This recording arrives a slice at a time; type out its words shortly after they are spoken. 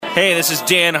Hey, this is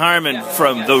Dan Harmon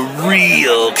from The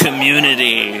Real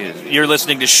Community. You're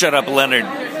listening to Shut Up, Leonard.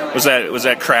 Was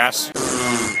that crass?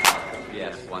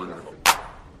 Yes, wonderful.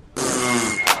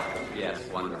 Yes,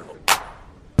 wonderful.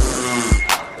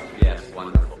 Yes,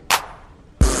 wonderful.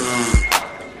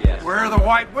 Yes. Where are the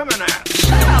white women at?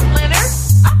 Shut up, Leonard.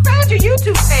 I found your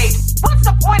YouTube page. What's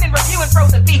the point in reviewing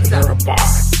frozen pizza? You're a bar.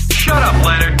 Shut up,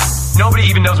 Leonard. Nobody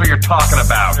even knows what you're talking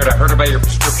about. I heard about your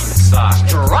prescription sock.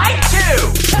 Strike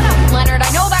two. Shut up, Leonard. I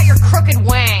know about your crooked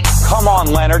wang. Come on,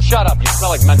 Leonard. Shut up. You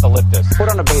smell like mentholyptus. Put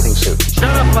on a bathing suit. Shut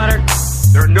up, Leonard.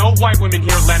 There are no white women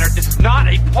here, Leonard. This is not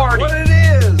a party. What it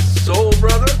is, soul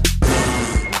brother?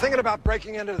 I'm thinking about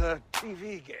breaking into the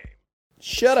TV game.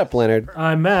 Shut up, Leonard.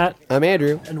 I'm Matt. I'm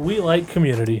Andrew. And we like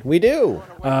Community. We do.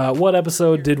 What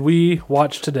episode did we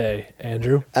watch today,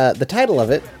 Andrew? The title of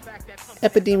it,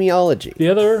 Epidemiology. The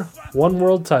other, One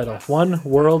World title. One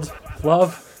World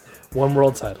Love, One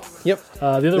World title. Yep. The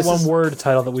other one-word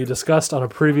title that we discussed on a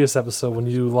previous episode when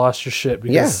you lost your shit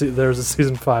because there was a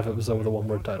Season 5 episode with a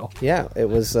one-word title. Yeah, it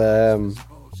was, do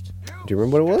you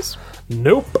remember what it was?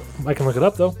 Nope. I can look it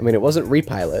up, though. I mean, it wasn't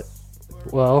Repilot.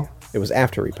 Well... It was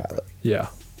after Repilot. Yeah.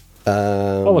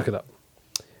 I'll look it up.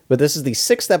 But this is the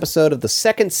 6th episode of the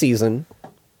 2nd season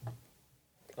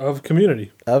of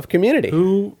Community.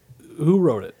 Who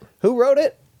wrote it? Who wrote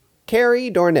it?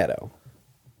 Carrie Dornetto.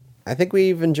 I think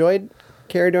we've enjoyed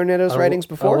Carrie Dornetto's writings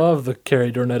before. I love the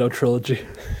Carrie Dornetto trilogy.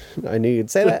 I knew you'd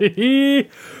say that.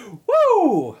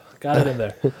 Woo! Got it in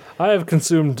there. I have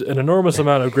consumed an enormous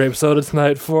amount of grape soda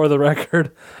tonight, for the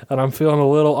record, and I'm feeling a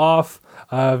little off.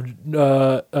 I've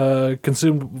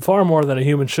consumed far more than a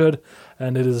human should,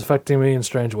 and it is affecting me in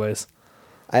strange ways.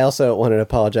 I also wanted to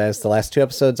apologize. The last 2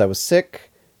 episodes I was sick,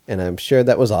 and I'm sure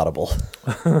that was audible.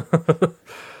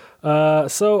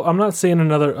 So I'm not seeing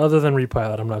another, other than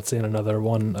Repilot, I'm not seeing another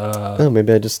one.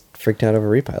 Maybe I just freaked out over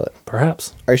Repilot.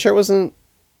 Perhaps. Are you sure it wasn't?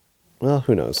 Well,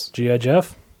 who knows? G.I.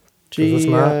 Jeff?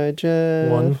 G.I.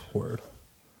 Jeff. One word.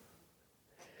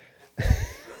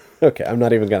 Okay, I'm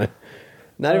not even gonna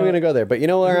go there. But you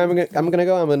know where I'm gonna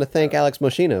go? I'm gonna thank Alex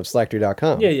Moschino of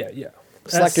Slackter.com. Yeah.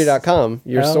 Slackter.com,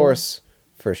 your source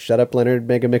for Shut Up Leonard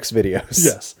Mega Mix videos.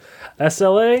 Yes.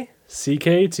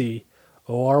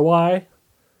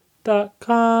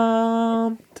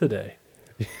 SLACKTORY.com today.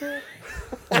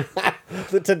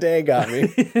 The today got me.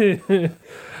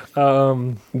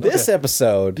 This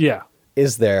episode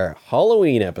is their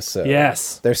Halloween episode.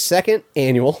 Yes. Their second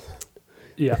annual.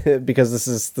 Yeah. Because this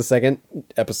is the second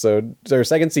episode, their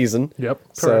second season. Yep.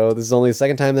 So correct. this is only the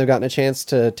second time they've gotten a chance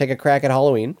to take a crack at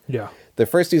Halloween. Yeah. Their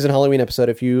first season Halloween episode,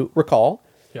 if you recall,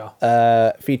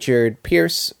 featured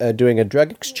Pierce doing a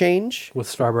drug exchange with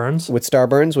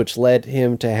Starburns, which led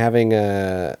him to having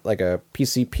a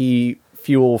PCP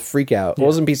fuel freakout. Yeah. It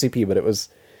wasn't PCP, but it was,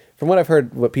 from what I've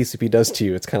heard, what PCP does to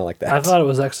you, it's kind of like that. I thought it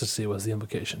was ecstasy was the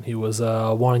implication. He was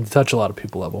wanting to touch a lot of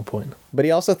people at one point. But he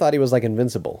also thought he was like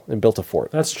invincible and built a fort.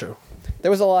 That's true.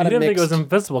 There was a lot of He didn't think it was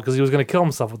invincible because he was going to kill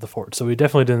himself with the fort, so he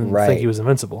definitely didn't think he was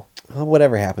invincible. Well,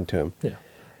 whatever happened to him. Yeah.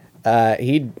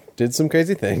 He did some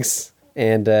crazy things,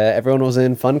 and everyone was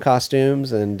in fun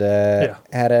costumes and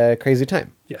had a crazy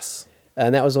time. Yes.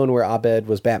 And that was the one where Abed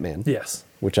was Batman. Yes.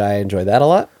 Which I enjoyed that a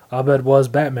lot. Abed was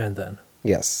Batman then.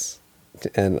 Yes.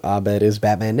 And Abed is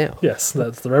Batman now. Yes,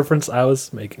 that's the reference I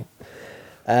was making.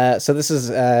 So this is,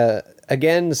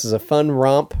 this is a fun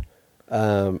romp.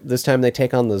 This time they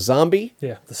take on the zombie.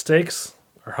 Yeah, the stakes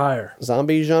are higher.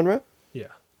 Zombie genre. Yeah.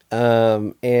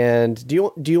 And do you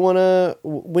want to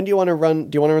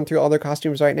run through all their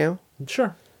costumes right now?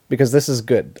 Sure. Because this is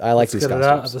good. I like these costumes. Let's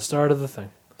get it out at the start of the thing.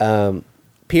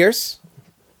 Pierce.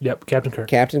 Yep, Captain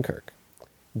Kirk.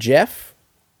 Jeff.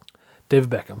 David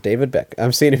Beckham.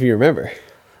 I'm seeing if you remember.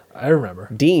 I remember.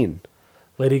 Dean.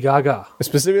 Lady Gaga.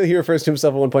 Specifically, he refers to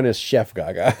himself at one point as Chef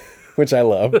Gaga, which I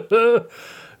love.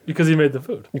 Because he made the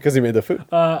food.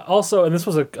 Also, and this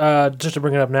was just to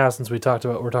bring it up now since we're talking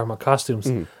about costumes.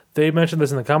 Mm-hmm. They mentioned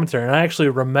this in the commentary, and I actually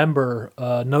remember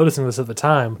noticing this at the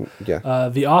time. Yeah.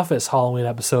 The Office Halloween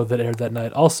episode that aired that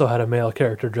night also had a male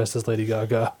character dressed as Lady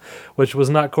Gaga, which was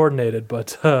not coordinated,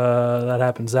 but that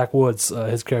happened. Zach Woods,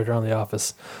 his character on The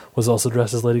Office, was also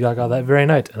dressed as Lady Gaga that very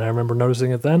night, and I remember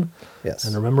noticing it then. Yes.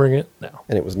 And remembering it now.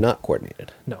 And it was not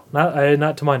coordinated. No,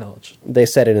 not to my knowledge. They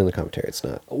said it in the commentary. It's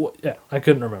not. Yeah, I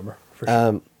couldn't remember. For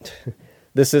sure.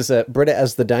 This is Britta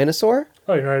as the dinosaur.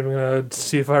 Oh, you're not even going to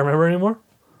see if I remember anymore?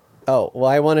 Oh, well,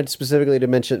 I wanted specifically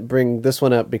to bring this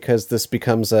one up because this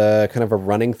becomes a kind of a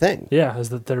running thing. Yeah, is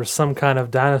that there's some kind of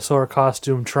dinosaur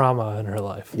costume trauma in her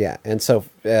life. Yeah, and so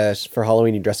for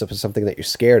Halloween, you dress up as something that you're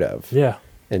scared of. Yeah.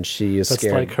 And she is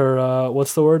scared. That's like her,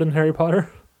 what's the word in Harry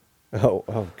Potter? Oh,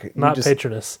 okay. not just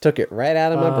Patronus. took it right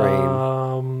out of my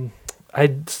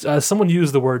brain. Someone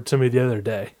used the word to me the other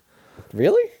day.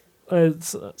 Really?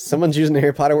 Someone's using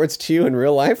Harry Potter words to you in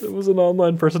real life? It was an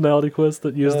online personality quiz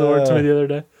that used the word to me the other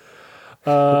day.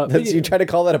 You try to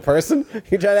call that a person?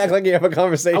 You try to act like you have a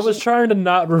conversation? I was trying to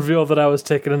not reveal that I was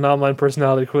taking an online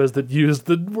personality quiz that used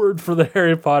the word for the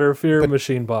Harry Potter fear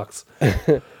machine box.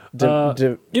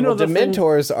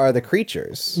 Dementors are the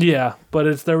creatures. Yeah,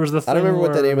 but there was the thing I don't remember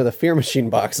what the where- name of the fear machine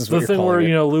box is. the What you're thing where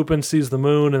calling it. Lupin sees the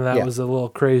moon, and that Yeah. was a little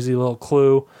crazy little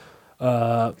clue.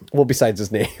 Well, besides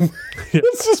his name.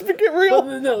 Let's just get real.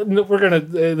 No, we're gonna.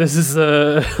 This is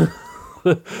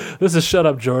this is shut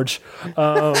up, George.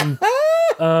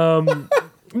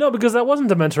 No, because that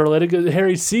wasn't Dementor related.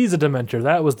 Harry sees a Dementor.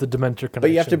 That was the Dementor connection.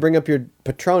 But you have to bring up your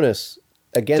Patronus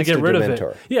to against get a rid Dementor.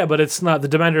 of it. Yeah, but it's not. The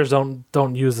Dementors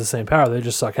don't use the same power. They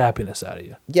just suck happiness out of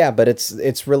you. Yeah, but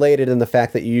it's related in the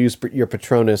fact that you use your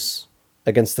Patronus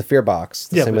against the fear box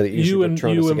the same way that you use your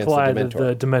Patronus you against imply the that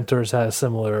Dementor. the Dementors had a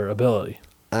similar ability.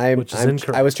 Which is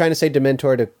incorrect. I was trying to say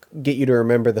Dementor to get you to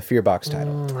remember the fear box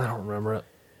title. I don't remember it.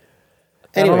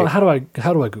 Anyway, I don't know,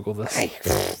 how do I Google this?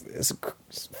 Is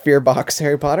fear box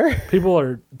Harry Potter?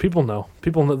 People know.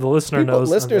 The listener knows.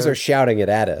 Listeners are shouting it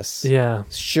at us. Yeah.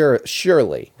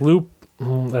 Surely. Loop.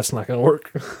 That's not gonna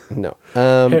work. No.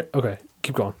 Okay,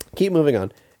 keep going. Keep moving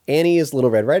on. Annie is Little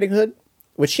Red Riding Hood,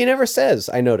 which she never says.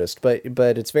 I noticed, but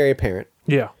it's very apparent.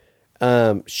 Yeah.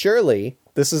 Surely,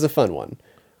 this is a fun one.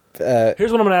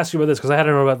 Here's what I'm going to ask you about this, because I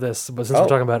hadn't known about this, but since we're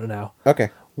talking about it now.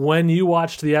 Okay. When you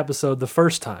watched the episode the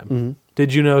first time,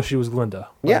 did you know she was Glinda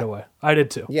right away? I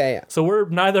did too. Yeah. So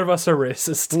neither of us are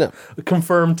racist. No.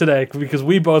 Confirmed today, because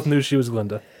we both knew she was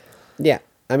Glinda. Yeah.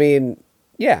 I mean,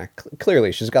 yeah,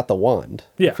 clearly she's got the wand.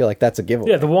 Yeah. I feel like that's a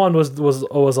giveaway. Yeah, the wand was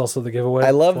also the giveaway.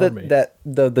 I love for me. that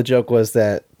the joke was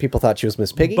that people thought she was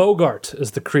Miss Piggy. Bogart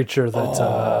is the creature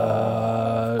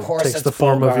that course takes it's the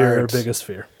form of your Bogart. biggest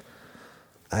fear.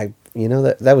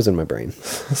 That was in my brain.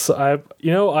 So I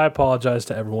apologize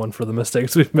to everyone for the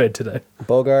mistakes we've made today.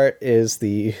 Bogart is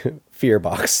the fear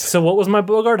box. So what was my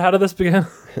Bogart? How did this begin?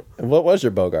 What was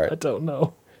your I Bogart? don't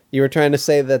know. You were trying to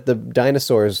say that the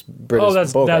dinosaurs British Oh,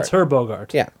 Bogart. that's her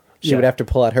Bogart. Yeah. She Yeah. would have to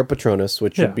pull out her Patronus,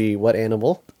 which Yeah. would be what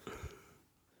animal?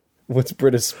 What's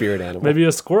Brita's spirit animal? Maybe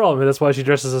a squirrel. Maybe that's why she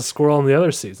dresses as a squirrel in the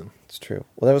other season. It's true.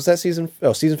 Well, that was that season.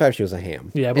 Oh, season 5, she was a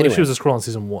ham. Yeah, but Anyway, she was a squirrel in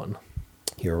season 1.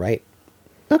 You're right.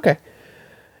 Okay.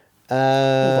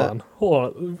 Hold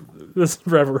on. This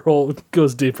rabbit hole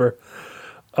goes deeper.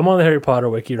 I'm on the Harry Potter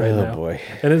wiki right now. Oh boy.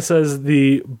 And it says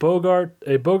a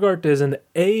Boggart is an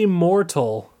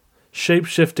amortal,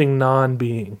 shape-shifting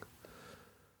non-being.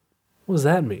 What does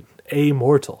that mean?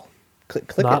 Amortal.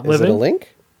 Click Not it. Is it a living?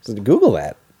 link? Google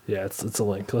that. Yeah, it's a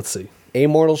link. Let's see.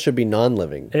 Amortal should be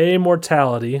non-living.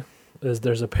 Amortality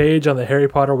there's a page on the Harry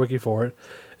Potter wiki for it,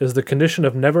 is the condition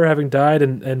of never having died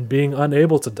and being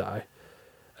unable to die,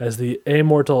 as the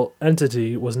amortal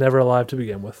entity was never alive to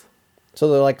begin with. So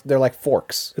they're like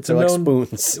forks. It's they're a like known-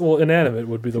 spoons. Well, inanimate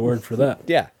would be the word for that.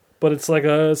 Yeah. But it's like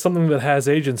something that has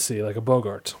agency, like a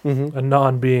Bogart. Mm-hmm. A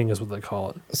non-being is what they call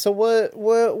it. So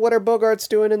what are Bogarts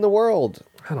doing in the world?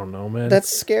 I don't know, man. That's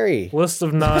scary. List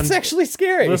of That's actually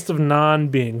scary. list of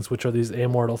non-beings, which are these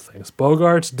amortal things: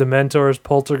 Bogarts, Dementors,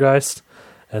 Poltergeist,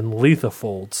 and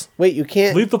Lethofolds. Wait, you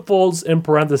can't Lethofolds in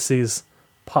parentheses,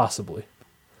 possibly.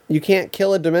 you can't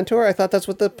kill a Dementor? I thought that's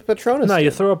what the Patronus No, did.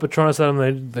 you throw a Patronus at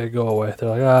them, they go away.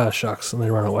 They're like, shucks, and they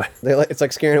run away. It's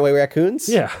like scaring away raccoons?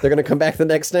 Yeah. They're going to come back the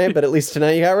next night, but at least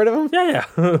tonight you got rid of them? Yeah.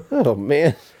 Oh,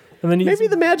 man. And then you Maybe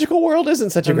the magical world isn't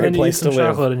such a great place to some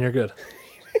live. chocolate and you're good.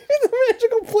 The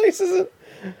magical place isn't...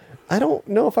 I don't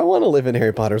know if I want to live in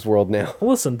Harry Potter's world now.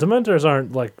 Well, listen, Dementors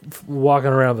aren't like walking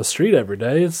around the street every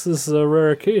day. It's this a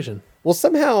rare occasion. Well,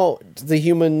 somehow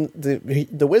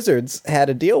the wizards had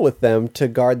a deal with them to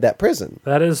guard that prison,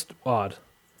 That is odd.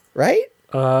 right?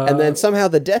 And then somehow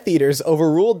the Death Eaters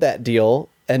overruled that deal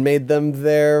and made them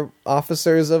their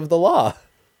officers of the law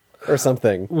or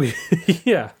something.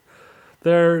 Yeah.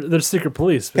 They're secret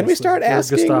police. Can we basically. start They're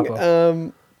asking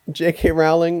Gestapo. J.K.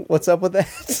 Rowling what's up with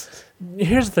that?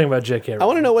 Here's the thing about J.K. I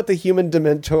want to know what the human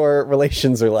Dementor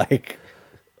relations are like.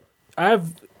 I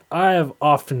have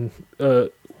often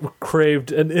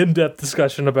craved an in-depth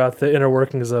discussion about the inner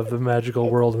workings of the magical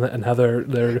world and how their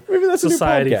Maybe that's a new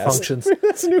society podcast. functions. Maybe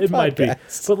that's a new It might be.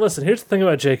 podcast. But listen, here's the thing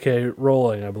about J.K.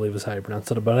 Rowling, I believe is how you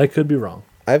pronounce it, but I could be wrong.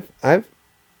 I could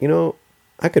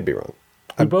be wrong.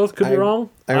 We both could be wrong.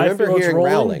 I remember feel it's hearing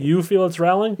Rowling. Rowling. You feel it's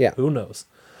Rowling? Yeah. Who knows?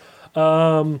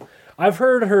 I've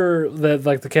heard her that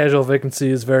like the casual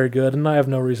vacancy is very good, and I have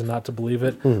no reason not to believe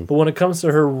it. But when it comes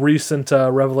to her recent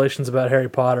revelations about Harry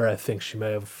Potter, I think she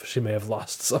may have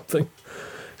lost something.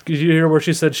 Did you hear where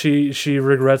she said she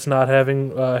regrets not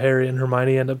having Harry and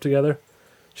Hermione end up together?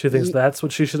 She thinks that's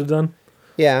what she should have done.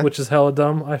 Yeah. Which is hella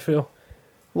dumb, I feel.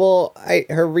 Well,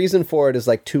 her reason for it is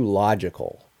like too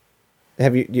logical.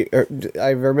 Have I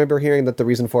remember hearing that the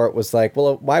reason for it was like,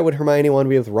 well, why would Hermione want to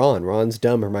be with Ron? Ron's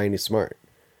dumb, Hermione's smart.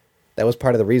 That was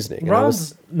part of the reasoning.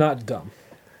 Ron's not dumb.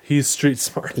 He's street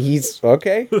smart. He's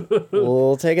okay.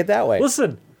 We'll take it that way.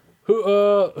 Listen, who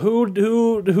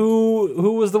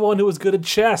was the one who was good at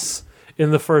chess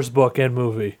in the first book and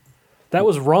movie? That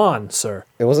was Ron, sir.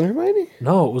 It wasn't Hermione?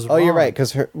 No, it was Ron. Oh, you're right,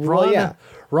 because Ron, yeah.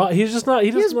 Ron, he's just not...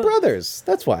 He has brothers.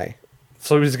 That's why.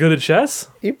 So he's good at chess?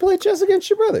 You play chess against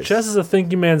your brothers. Chess is a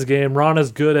thinking man's game. Ron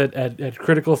is good at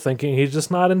critical thinking. He's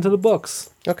just not into the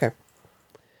books. Okay.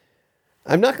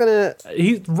 I'm not going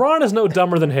to... Ron is no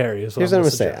dumber than Harry, is what Here's what I'm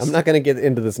going to say. I'm not going to get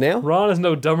into this now. Ron is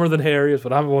no dumber than Harry, is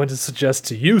what I'm going to suggest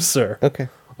to you, sir. Okay.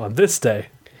 On this day.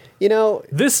 You know...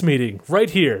 This meeting, right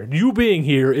here, you being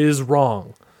here, is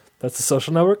wrong. That's the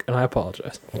Social Network, and I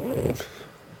apologize.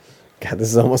 God, this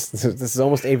is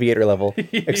almost Aviator level,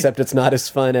 except it's not as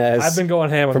fun as... I've been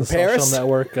going ham on the Paris? Social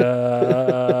Network,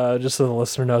 just so the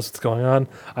listener knows what's going on.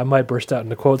 I might burst out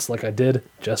into quotes like I did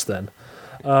just then.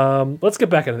 Let's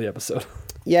get back into the episode.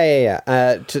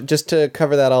 Yeah. Just to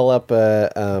cover that all up,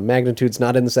 Magnitude's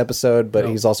not in this episode, but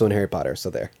he's also in Harry Potter, so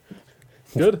there.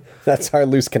 Good. That's our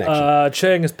loose connection.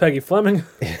 Chang is Peggy Fleming.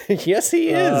 Yes, he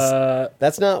is.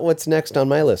 That's not what's next on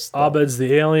my list, though. Abed's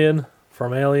the alien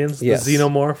from Aliens, Yes. the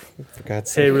xenomorph. For God's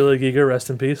sake. Hey, really, Giga, rest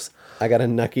in peace. I got a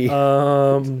Nucky.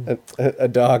 A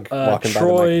dog walking by the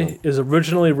Troy microphone. is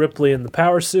originally Ripley in the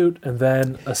power suit, and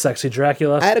then a sexy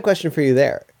Dracula. I had a question for you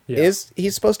there. Yeah. Is he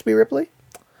supposed to be Ripley?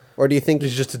 Or do you think...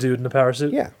 He's just a dude in a power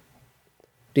suit? Yeah.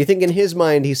 Do you think in his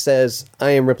mind he says,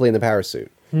 I am Ripley in the power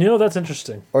suit? You know, that's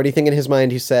interesting. Or do you think in his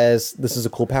mind he says, this is a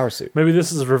cool power suit? Maybe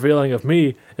this is revealing of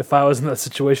me. If I was in that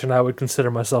situation, I would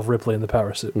consider myself Ripley in the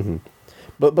power suit. Mm-hmm.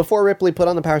 But before Ripley put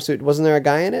on the power suit, wasn't there a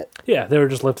guy in it? Yeah, they were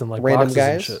just lifting like Random boxes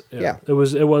guys? and shit. Yeah.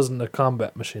 It wasn't a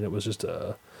combat machine. It was just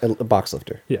a box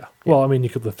lifter. Yeah. Well, I mean, you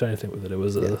could lift anything with it. It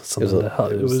was something that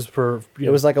helped. It was for...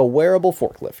 It was like a wearable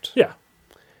forklift. Yeah.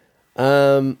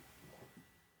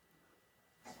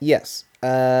 Yes.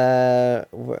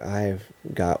 I've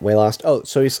got way lost. Oh,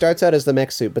 so he starts out as the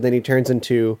mech suit, but then he turns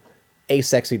into a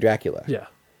sexy Dracula. Yeah.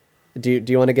 Do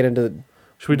you want to get into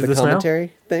Should we do the this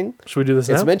commentary thing? Should we do this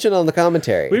now? It's mentioned on the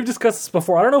commentary. We've discussed this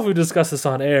before. I don't know if we've discussed this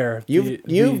on air.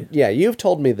 You've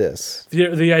told me this.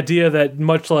 The idea that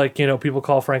much like, people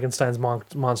call Frankenstein's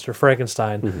monster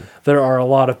Frankenstein, there are a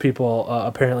lot of people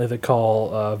apparently that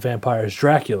call vampires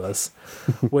Draculas,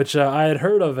 which I had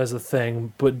heard of as a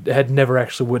thing, but had never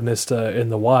actually witnessed in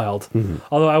the wild.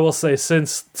 Although I will say,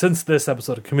 since this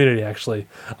episode of Community, actually,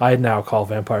 I now call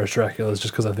vampires Draculas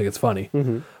just because I think it's funny.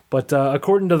 But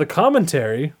according to the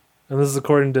commentary, and this is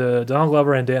according to Donald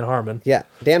Glover and Dan Harmon. Yeah,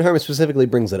 Dan Harmon specifically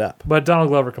brings it up. But Donald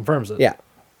Glover confirms it. Yeah.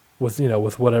 With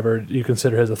whatever you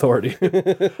consider his authority.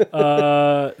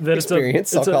 That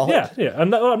Experience, I'll call it. Yeah.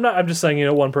 I'm just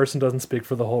saying, one person doesn't speak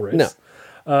for the whole race.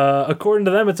 No. According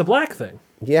to them, it's a black thing.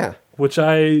 Yeah. Which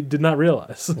I did not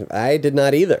realize. I did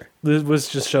not either. This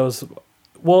just shows...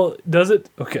 Well, does it?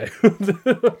 Okay.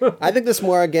 I think this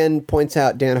more, again, points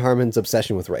out Dan Harmon's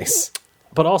obsession with race.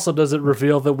 But also, does it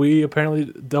reveal that we apparently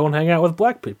don't hang out with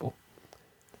black people?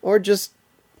 Or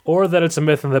that it's a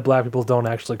myth and that black people don't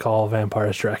actually call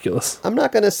vampires Draculas. I'm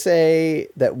not going to say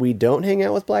that we don't hang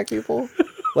out with black people.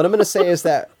 What I'm going to say is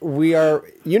that we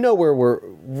know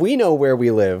where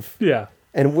we live. Yeah.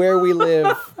 And where we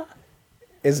live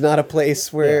is not a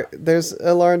place where there's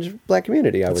a large black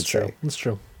community, I would say. That's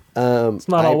true. It's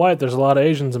not all white. There's a lot of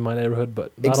Asians in my neighborhood,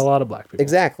 but not a lot of black people.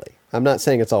 Exactly. I'm not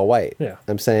saying it's all white. Yeah.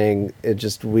 I'm saying it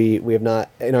just we have not,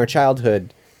 in our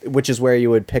childhood, which is where you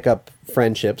would pick up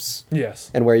friendships. Yes.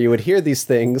 And where you would hear these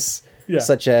things,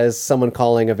 such as someone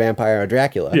calling a vampire a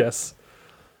Dracula. Yes.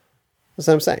 That's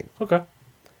what I'm saying. Okay.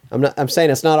 I'm saying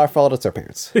it's not our fault, it's our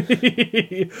parents.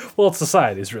 Well, it's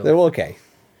society's really. Well, okay.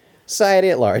 Society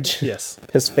at large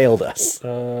has failed us.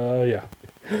 Yeah.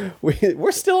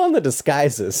 We're still on the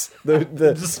disguises. The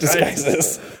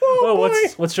disguises. Oh,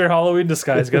 what's your Halloween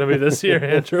disguise going to be this year,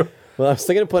 Andrew? Well, I was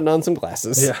thinking of putting on some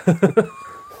glasses. Yeah.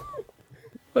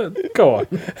 But go on.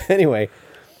 Anyway.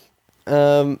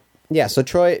 So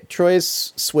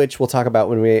Troy's switch we'll talk about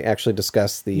when we actually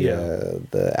discuss the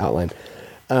outline.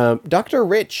 Dr.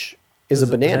 Rich is a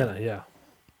banana. Yeah.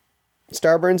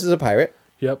 Starburns is a pirate.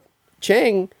 Yep.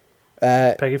 Chang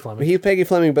Peggy Fleming. He's Peggy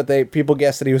Fleming, but people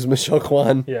guessed that he was Michelle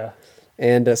Kwan. Yeah.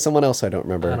 And someone else I don't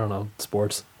remember. I don't know.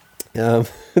 Sports.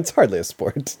 It's hardly a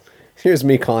sport. Here's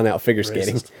me calling out figure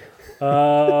skating.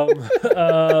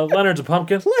 Leonard's a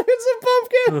pumpkin. Leonard's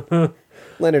a pumpkin.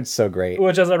 Leonard's so great.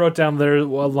 Which, as I wrote down there, a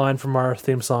line from our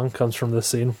theme song comes from this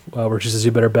scene where she says,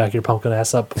 "You better back your pumpkin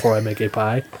ass up before I make a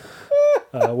pie,"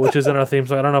 which is in our theme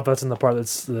song. I don't know if that's in the part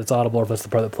that's audible or if that's the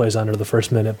part that plays under the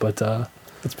first minute, but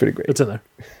it's pretty great. It's in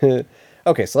there.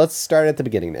 Okay, so let's start at the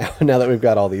beginning now. Now that we've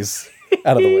got all these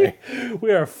out of the way,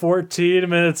 we are 14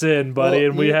 minutes in, buddy,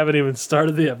 and we haven't even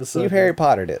started the episode. You Harry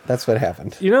Pottered it. That's what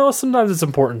happened. You know, sometimes it's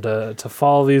important to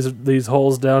follow these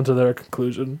holes down to their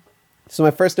conclusion. So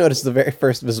my first notice is the very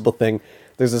first visible thing.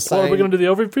 There's a sign. Are we going to do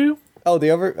the overview? Oh,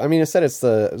 I mean, I said it's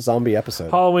the zombie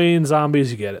episode. Halloween,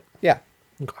 zombies, you get it. Yeah.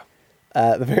 Okay.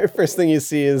 The very first thing you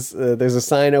see is there's a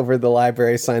sign over the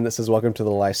library sign that says "Welcome to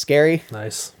the Life Scary."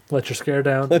 Nice. Let your scare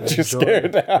down. Let your scare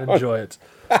down. Enjoy it.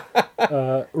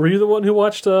 Were you the one who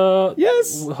watched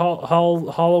yes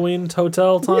Halloween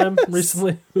Hotel Time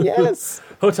recently? Yes.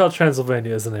 Hotel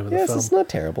Transylvania is the name of the film. Yes, it's not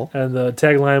terrible. And the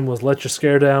tagline was "Let your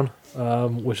scare down,"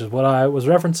 which is what I was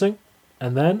referencing,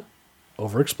 and then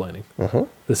over-explaining.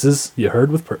 This is You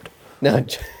Heard with Pert. Now,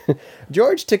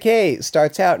 George Takei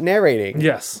starts out narrating,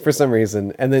 yes, for some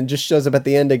reason, and then just shows up at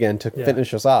the end again to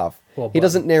finish us off. Well, he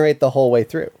doesn't narrate the whole way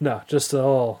through. No, just a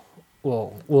little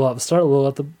at the start, a little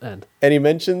at the end. And he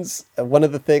mentions one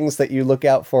of the things that you look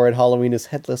out for at Halloween is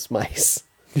headless mice.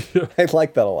 I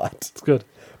like that a lot. It's good.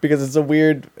 Because it's a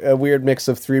weird mix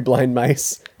of three blind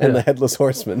mice and the headless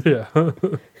horseman. Yeah.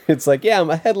 It's like, yeah,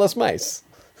 I'm a headless mice.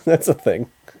 That's a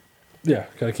thing. Yeah,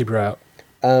 gotta keep your eye out.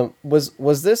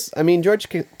 Was this? I mean, George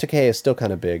Takei is still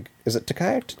kind of big. Is it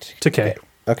Takei? Or Takei.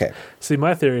 Okay. See,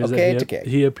 my theory is that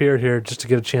he appeared here just to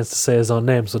get a chance to say his own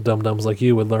name, so dum-dums like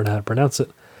you would learn how to pronounce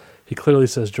it. He clearly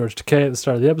says George Takei at the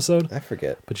start of the episode. I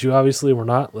forget. But you obviously were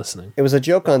not listening. It was a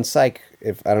joke on Psych.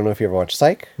 I don't know if you ever watched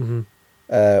Psych. Mm-hmm.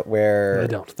 Where I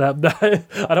don't.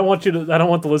 I don't want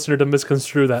the listener to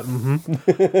misconstrue that.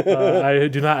 Mm-hmm. I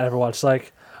do not ever watch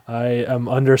Psych. I am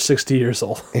under 60 years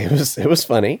old. It was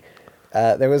funny.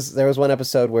 There was one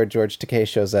episode where George Takei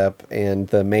shows up and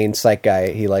the main psych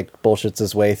guy, he like bullshits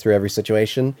his way through every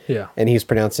situation. Yeah. And he's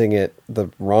pronouncing it the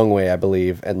wrong way, I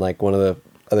believe. And like one of the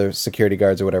other security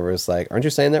guards or whatever is like, "Aren't you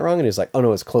saying that wrong?" And he's like, "Oh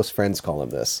no, his close friends call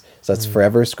him this. So that's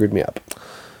forever screwed me up."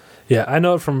 Yeah, I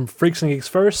know it from Freaks and Geeks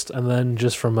first, and then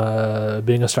just from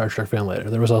being a Star Trek fan later.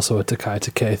 There was also a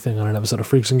Takei thing on an episode of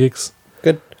Freaks and Geeks.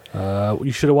 Good.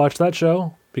 You should have watched that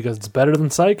show because it's better than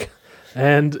Psych.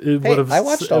 And it would have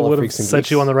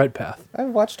set you on the right path. I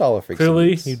watched all of Freaks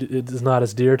Clearly, and Geeks. it is not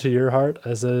as dear to your heart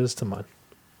as it is to mine.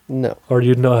 No. Or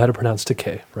you'd know how to pronounce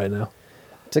Takei right now.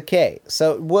 Takei.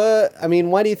 So, what? I mean,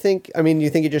 why do you think? I mean, you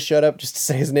think he just showed up just to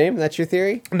say his name? That's your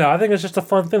theory? No, I think it's just a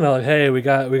fun thing. They're like, hey, we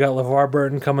got LeVar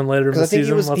Burton coming later in the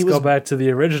season. Let's go back to the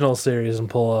original series and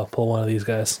pull one of these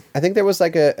guys. I think there was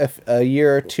like a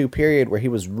year or two period where he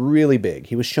was really big.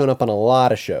 He was showing up on a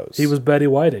lot of shows. He was Betty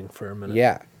Whiting for a minute.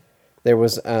 Yeah. There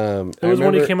was it was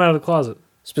when he came out of the closet.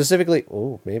 Specifically,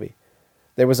 maybe.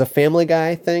 There was a Family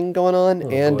Guy thing going on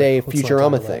and a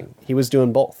Futurama thing. He was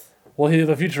doing both. Well,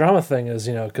 the Futurama thing is,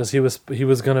 because he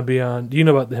was going to be on. Do you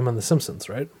know about him on The Simpsons,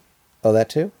 right? Oh, that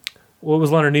too? Well, it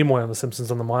was Leonard Nimoy on The Simpsons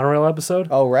on the monorail episode.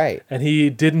 Oh, right. And he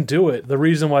didn't do it. The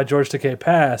reason why George Takei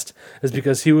passed is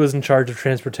because he was in charge of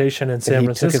transportation in San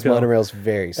Francisco. He took his monorails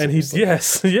very seriously. And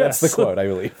yes. That's the quote, I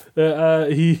believe.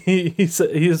 He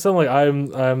said like,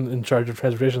 I'm in charge of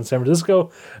transportation in San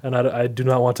Francisco, and I do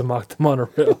not want to mock the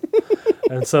monorail.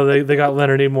 And so they got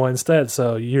Leonard Nimoy instead.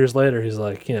 So years later, he's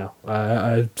like,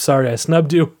 I'm sorry I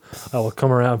snubbed you. I will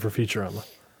come around for Futurama.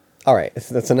 All right,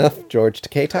 that's enough George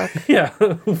Takei talk? Yeah.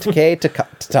 Takei to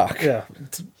talk. Yeah.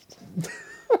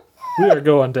 We are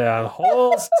going down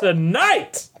holes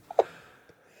tonight.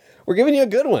 We're giving you a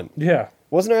good one. Yeah.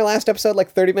 Wasn't our last episode like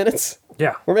 30 minutes?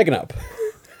 Yeah. We're making up.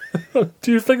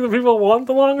 Do you think that people want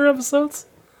the longer episodes?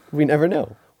 We never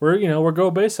know. We're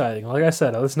Go Baysiding. Like I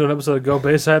said, I listened to an episode of Go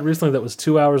Bayside recently that was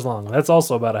 2 hours long. That's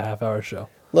also about a half-hour show.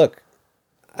 Look,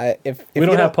 if we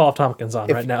don't have Paul Tompkins on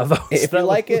right now, though. If you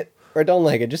like it or don't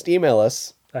like it, just email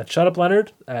us. At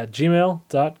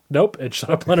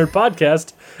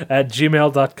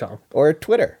shutupleonard@gmail.podcast@gmail.com. Or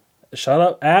Twitter.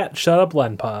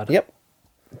 Shutuplenpod. Yep.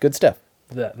 Good stuff.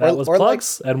 That was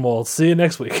plugs, and we'll see you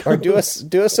next week. Or do us a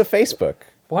Facebook.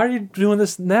 Why are you doing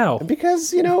this now?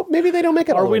 Because, maybe they don't make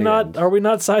it all the way to the end. Are we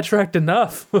not sidetracked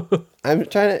enough? I'm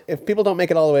trying to... If people don't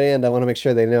make it all the way to the end, I want to make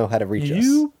sure they know how to reach us.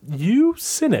 You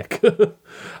cynic.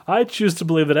 I choose to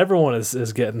believe that everyone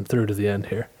is getting through to the end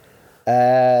here.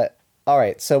 All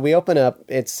right, so we open up.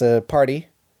 It's a party.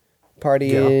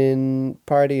 partying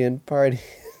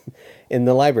in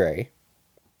the library.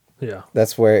 Yeah.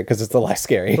 That's where, because it's the last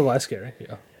scary. The last scary,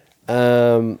 yeah.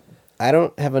 I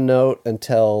don't have a note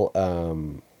until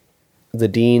the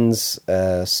dean's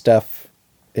stuff,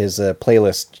 his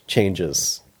playlist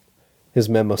changes. His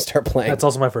memos start playing. That's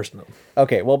also my first note.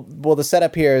 Okay, well, the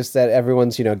setup here is that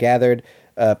everyone's, gathered.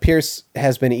 Pierce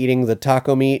has been eating the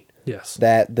taco meat. Yes.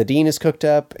 That the dean has cooked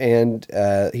up, and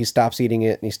he stops eating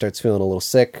it, and he starts feeling a little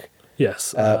sick.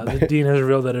 Yes. The dean has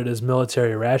revealed that it is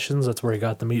military rations. That's where he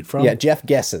got the meat from. Yeah, Jeff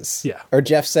guesses. Yeah. Or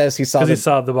Jeff says he saw Because he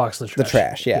saw the box in the trash. the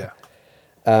trash, yeah.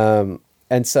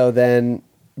 And so then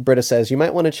Britta says, you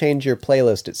might want to change your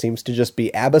playlist. It seems to just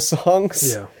be ABBA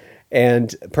songs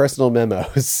and personal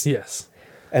memos. Yes.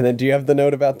 And then do you have the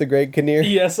note about the Greg Kinnear?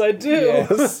 Yes, I do.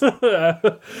 Yes.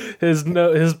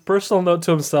 His personal note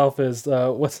to himself is,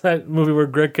 what's that movie where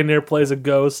Greg Kinnear plays a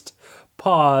ghost?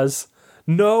 Pause.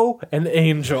 No, an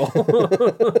angel.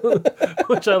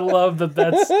 Which I love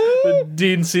the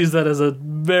Dean sees that as a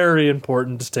very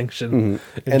important distinction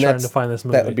in trying to find this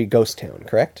movie. That would be Ghost Town,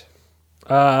 correct?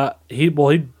 He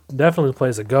definitely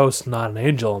plays a ghost, not an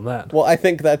angel in that. Well, I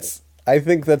think that's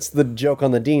the joke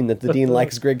on the Dean, that the Dean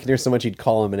likes Greg Kinnear so much he'd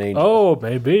call him an angel. Oh,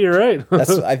 maybe you're right.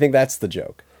 I think that's the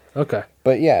joke. Okay.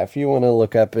 But yeah, if you want to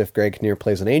look up if Greg Kinnear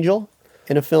plays an angel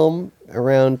in a film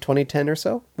around 2010 or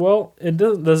so. Well, it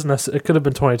doesn't necessarily, it could have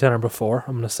been 2010 or before,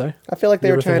 I'm going to say. I feel like they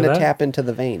You were ever think trying of to that? tap into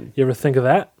the vein. You ever think of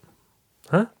that?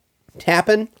 Huh?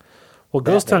 Tapping? Well,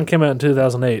 Ghost Town came out in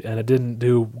 2008, and it didn't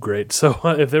do great. So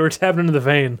if they were tapping into the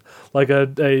vein, like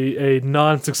a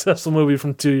non-successful movie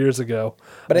from 2 years ago,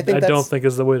 But I don't think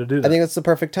is the way to do that. I think that's the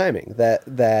perfect timing.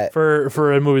 That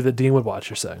for a movie that Dean would watch,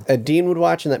 you're saying? a Dean would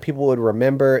watch and that people would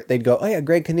remember. They'd go, oh yeah,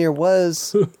 Greg Kinnear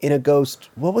was in a Ghost.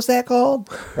 What was that called?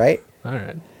 Right? All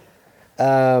right.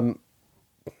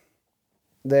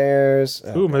 There's...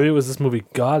 Ooh, maybe it was this movie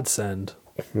Godsend.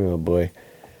 Oh boy.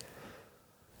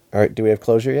 All right, do we have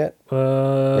closure yet?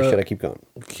 Or should I keep going?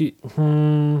 Do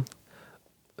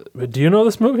you know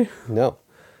this movie? No.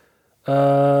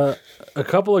 A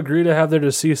couple agree to have their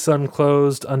deceased son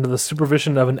closed under the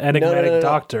supervision of an enigmatic No.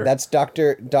 doctor. That's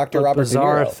Dr. But Robert De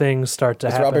bizarre Niro. things start to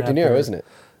It's happen. Robert De Niro, after- isn't it?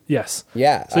 Yes.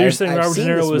 Yeah. So you're saying I've Robert De seen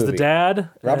Niro this was the movie. dad?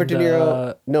 Robert De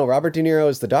Niro... no, Robert De Niro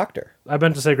is the doctor. I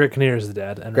meant to say Greg Kinnear is the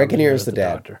dad. And Greg Robert De Kinnear Niro is the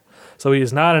dad. doctor. So he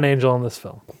is not an angel in this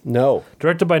film. No.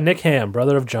 Directed by Nick Ham,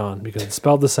 brother of John, because it's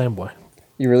spelled the same way.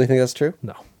 You really think that's true?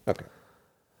 No. Okay.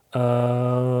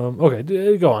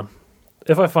 Okay, go on.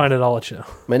 If I find it, I'll let you know.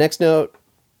 My next note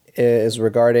is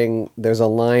regarding... There's a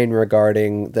line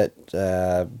regarding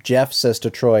that Jeff says to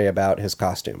Troy about his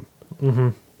costume. Mm-hmm.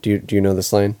 Do you know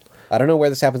this line? I don't know where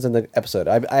this happens in the episode.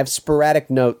 I have sporadic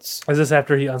notes. Is this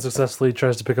after he unsuccessfully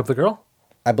tries to pick up the girl?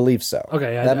 I believe so.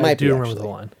 Okay, that I might do be remember actually. the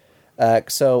line.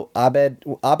 So Abed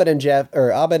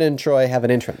and Troy have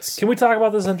an entrance. Can we talk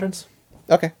about this entrance?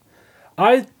 Okay.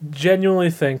 I genuinely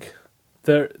think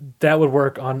that would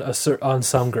work on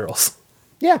some girls.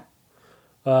 Yeah.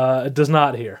 It does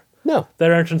not here. No.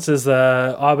 Their entrance is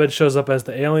Abed shows up as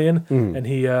the alien, and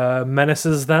he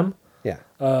menaces them. Yeah.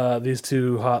 These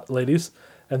two hot ladies.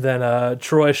 And then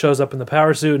Troy shows up in the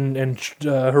power suit and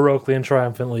heroically and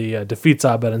triumphantly defeats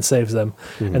Abed and saves them.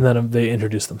 And then they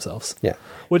introduce themselves. Yeah.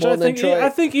 Which Well, I then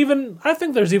think I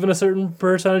think there's even a certain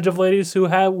percentage of ladies who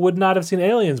would not have seen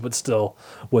aliens but still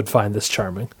would find this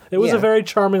charming. It was Yeah. a very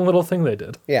charming little thing they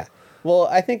did. Yeah. Well,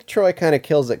 I think Troy kind of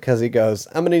kills it because he goes,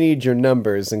 I'm going to need your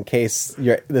numbers in case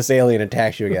this alien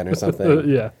attacks you again or something.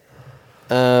 Yeah.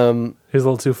 He's a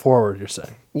little too forward, you're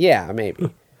saying. Yeah,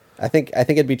 maybe. I think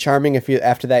it'd be charming if you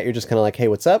after that you're just kind of like, hey,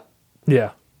 what's up?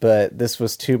 Yeah. But this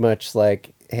was too much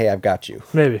like, hey, I've got you.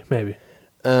 Maybe.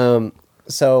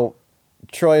 So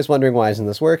Troy is wondering why isn't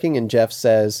this working, and Jeff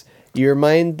says, you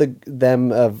remind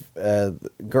them of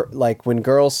like when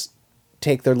girls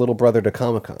take their little brother to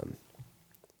Comic-Con.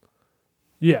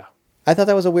 Yeah. I thought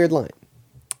that was a weird line.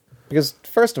 Because,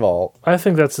 first of all... I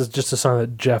think that's just a sign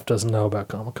that Jeff doesn't know about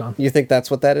Comic-Con. You think that's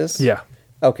what that is? Yeah.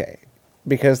 Okay.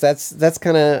 Because that's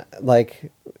kind of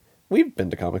like... We've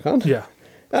been to Comic-Con. Yeah.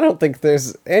 I don't think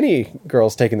there's any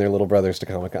girls taking their little brothers to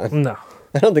Comic-Con. No.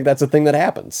 I don't think that's a thing that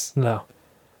happens. No.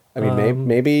 I mean,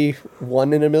 maybe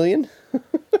 1 in a million?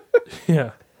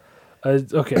 Yeah.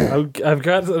 Okay. I've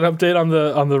got an update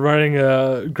on the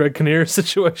running Greg Kinnear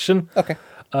situation. Okay.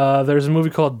 There's a movie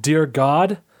called Dear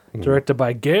God, directed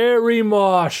by Gary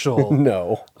Marshall.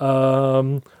 No.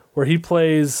 Where he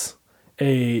plays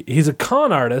he's a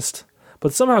con artist,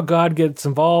 but somehow God gets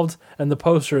involved, and the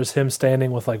poster is him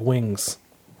standing with like wings.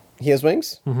 He has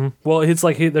wings? Mm-hmm. Well, it's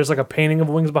like there's like a painting of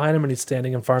wings behind him, and he's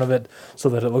standing in front of it so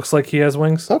that it looks like he has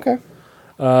wings. Okay.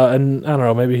 And I don't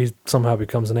know, maybe he somehow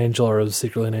becomes an angel or is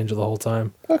secretly an angel the whole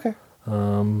time. Okay.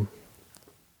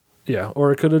 Yeah,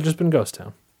 or it could have just been Ghost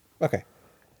Town. Okay.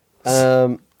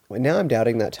 Well, now I'm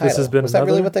doubting that title. This has been was that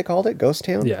really another- what they called it? Ghost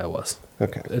Town? Yeah, it was.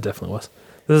 Okay. It definitely was.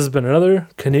 This has been another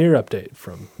Kinnear update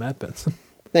from Matt Benson.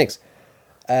 Thanks.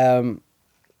 So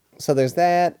there's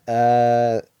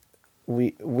that.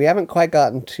 We haven't quite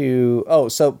gotten to... Oh,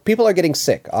 so people are getting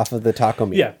sick off of the taco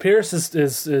meat. Yeah, Pierce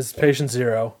is patient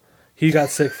 0. He got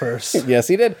sick first. Yes,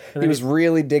 he did. He was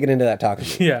really digging into that taco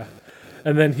meat. Yeah.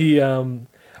 And then he...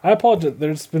 I apologize.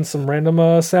 There's been some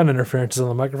random sound interferences on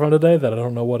the microphone today that I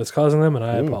don't know what is causing them, and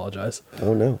I apologize.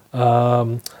 Oh, no.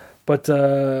 But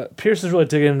Pierce is really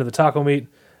digging into the taco meat,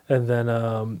 and then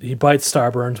he bites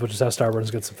Starburns, which is how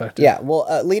Starburns gets infected. Yeah,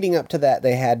 well, leading up to that,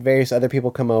 they had various other people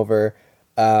come over,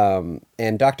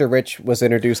 and Dr. Rich was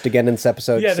introduced again in this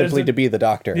episode simply to be the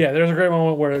doctor. Yeah, there's a great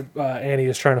moment where Annie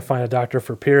is trying to find a doctor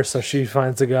for Pierce, so she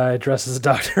finds a guy dressed as a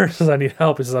doctor, says, I need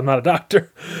help. He says, I'm not a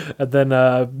doctor. And then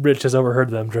Rich has overheard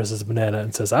them dressed as a banana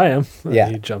and says, I am.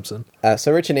 And he jumps in.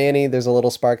 So Rich and Annie, there's a little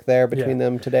spark there between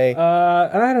them today.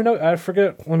 And I don't know, I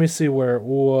forget, let me see where it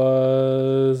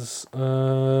was.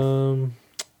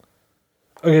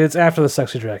 Okay, it's after the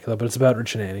Sexy Dracula, but it's about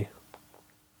Rich and Annie.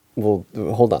 Well,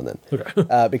 hold on then.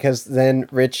 Okay. Because then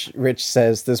Rich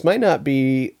says this might not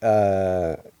be he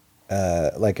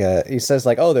says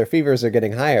like, oh, their fevers are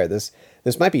getting higher. This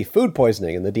might be food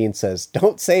poisoning. And the dean says,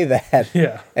 don't say that.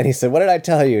 Yeah. And he said, what did I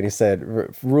tell you? And he said,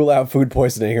 rule out food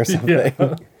poisoning or something.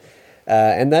 Yeah.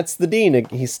 And that's the dean.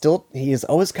 He is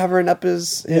always covering up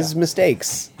his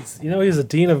mistakes. He's a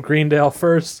dean of Greendale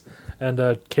first and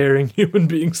a caring human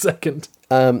being second.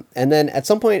 And then at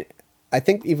some point, I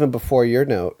think even before your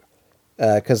note,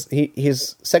 because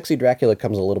his Sexy Dracula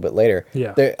comes a little bit later.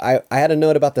 Yeah. I had a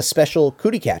note about the special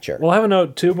cootie catcher. Well, I have a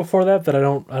note too before that I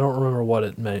don't remember what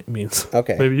it means.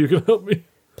 Okay. Maybe you can help me.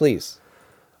 Please.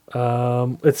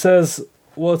 It says,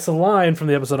 well, it's a line from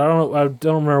the episode. I don't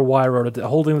remember why I wrote it.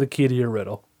 Holding the key to your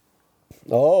riddle.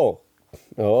 Oh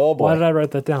boy. Why did I write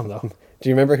that down though? Do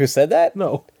you remember who said that?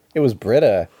 No. It was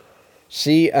Britta.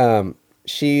 She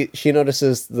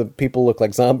notices the people look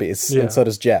like zombies, and so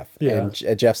does Jeff. Yeah.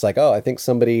 And Jeff's like, oh, I think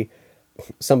somebody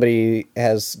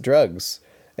has drugs.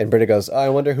 And Britta goes, oh, I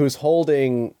wonder who's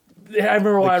holding. Yeah, I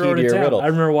remember why I wrote it down. Riddle. I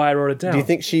remember why I wrote it down. Do you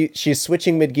think she's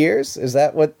switching mid gears? Is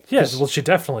that what? Yes. Well, she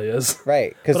definitely is.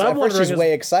 Right. Because But I'm at first she's wondering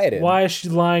way excited. Why is she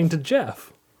lying to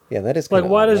Jeff? Yeah, that is Like,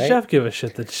 kinda why odd, does right? Jeff give a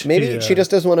shit that she... Maybe she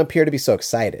just doesn't want to appear to be so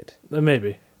excited.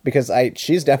 Maybe. Because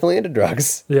she's definitely into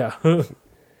drugs. Yeah.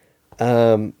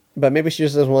 But maybe she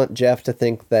just doesn't want Jeff to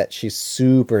think that she's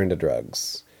super into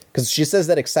drugs. Because she says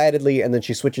that excitedly, and then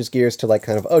she switches gears to like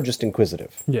kind of, oh, just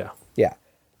inquisitive. Yeah. Yeah.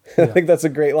 I think that's a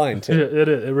great line, too. It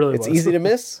is. It really It's was. easy to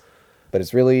miss, but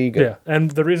it's really good. Yeah,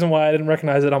 and the reason why I didn't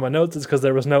recognize it on my notes is because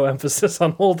there was no emphasis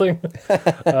on holding.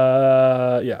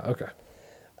 Yeah, okay.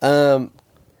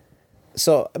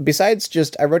 So besides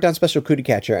just, I wrote down special cootie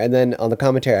catcher, and then on the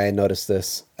commentary I noticed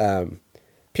this.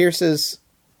 Pierce's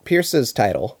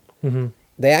title,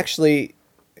 they actually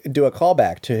do a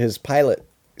callback to his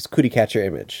cootie catcher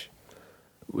image.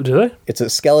 Do they? It's a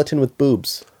skeleton with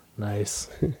boobs. Nice.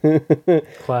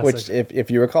 Classic. Which, if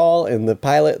you recall, in the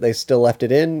pilot, they still left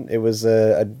it in. It was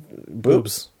a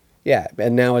boobs. Yeah,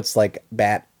 and now it's like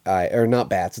bat eye, or not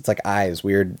bats. It's like eyes,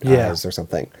 weird eyes or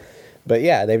something. But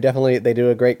yeah, they do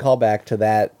a great callback to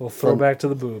that. We'll throw back to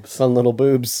the boobs. Fun little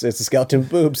boobs. It's a skeleton with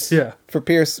boobs. Yeah. For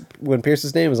Pierce, when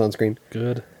Pierce's name is on screen.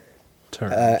 Good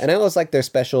turn. And I always like their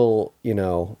special,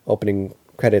 opening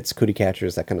credits, cootie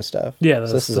catchers, that kind of stuff. Yeah, So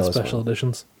that's this is the always special fun.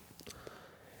 editions.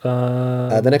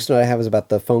 The next note I have is about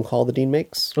the phone call the dean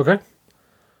makes. Okay.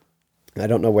 I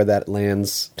don't know where that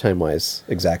lands time-wise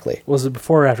exactly. Was it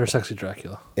before or after Sexy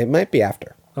Dracula? It might be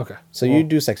after. Okay. So you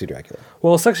do Sexy Dracula.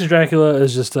 Well, Sexy Dracula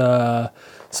is just... Troy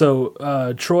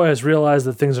has realized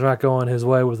that things are not going his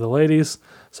way with the ladies,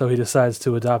 so he decides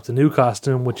to adopt a new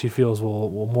costume, which he feels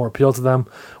will more appeal to them,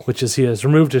 which is he has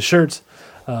removed his shirt,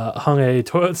 hung a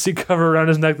toilet seat cover around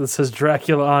his neck that says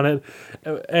Dracula on it,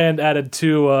 and added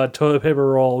 2 toilet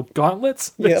paper roll gauntlets,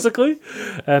 basically,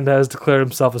 and has declared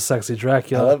himself a Sexy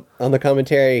Dracula. On the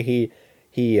commentary, he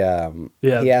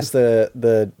asked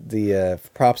the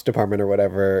props department or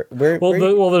whatever. There's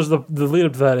the lead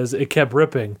up to that is it kept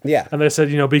ripping. Yeah. And they said,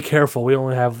 be careful. We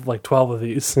only have like 12 of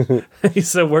these. He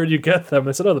said, where'd you get them?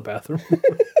 I said, oh, the bathroom.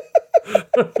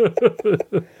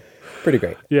 Pretty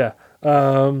great. Yeah.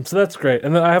 So that's great.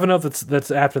 And then I have a note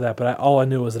that's after that, but all I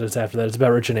knew was that it's after that. It's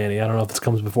about Rich and Annie. I don't know if this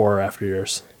comes before or after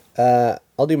yours.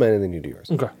 I'll do mine and then you do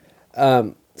yours. Okay.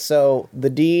 So the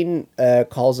dean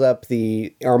calls up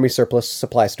the army surplus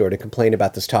supply store to complain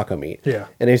about this taco meat. Yeah.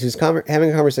 And as he's having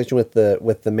a conversation with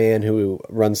the man who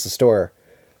runs the store,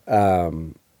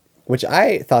 which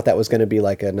I thought that was going to be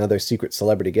like another secret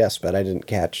celebrity guest, but I didn't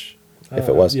catch if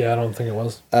it was. Yeah, I don't think it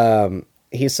was.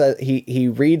 He says he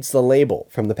reads the label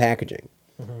from the packaging,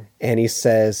 and it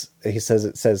says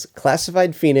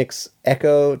classified Phoenix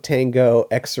Echo Tango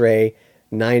X-ray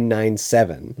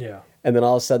 997. Yeah. And then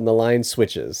all of a sudden the line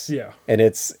switches. Yeah. And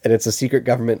it's a secret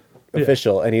government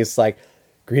official, and he's like,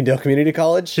 Greendale Community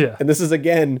College? Yeah. And this is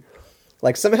again,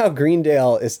 like somehow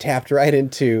Greendale is tapped right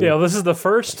into. Yeah, this is the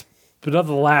first, but not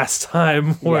the last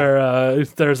time where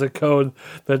there's a code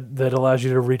that allows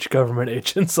you to reach government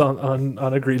agents on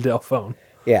a Greendale phone.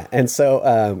 Yeah, and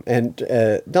so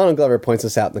Donald Glover points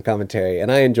this out in the commentary,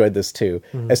 and I enjoyed this too.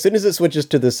 Mm-hmm. As soon as it switches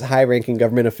to this high-ranking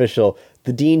government official,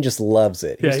 the dean just loves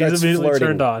it. Yeah, he's immediately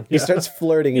turned on. He Yeah. starts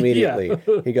flirting immediately.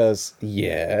 He goes,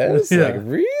 "Yes, Yeah. like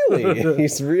really."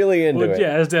 He's really into it.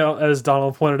 Yeah, as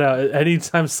Donald pointed out,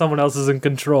 anytime someone else is in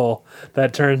control,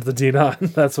 that turns the dean on.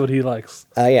 That's what he likes.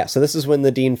 Yeah, so this is when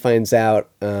the dean finds out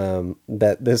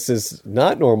that this is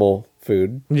not normal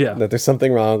food. Yeah. That there's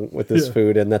something wrong with this Yeah.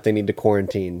 food and that they need to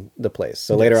quarantine the place.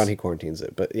 So later on he quarantines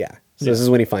it. But yeah. So this is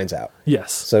when he finds out.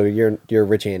 Yes. So your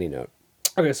Rich Annie note.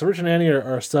 Okay, so Rich and Annie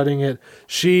are studying it.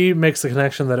 She makes the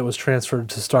connection that it was transferred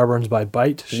to Starburns by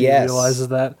bite. She realizes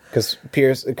that. Because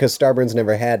Starburns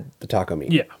never had the taco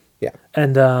meat. Yeah. Yeah.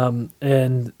 And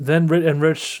then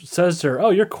Rich says to her,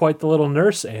 "Oh, you're quite the little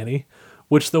nurse, Annie."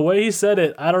 Which the way he said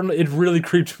it, I don't know, it really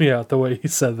creeped me out the way he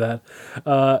said that.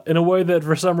 In a way that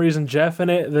for some reason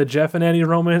the Jeff and Annie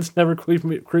romance never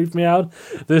creeped me out.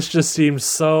 This just seems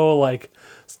so like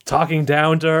talking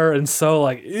down to her and so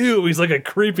like, ew, he's like a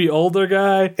creepy older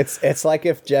guy. It's like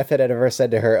if Jeff had ever said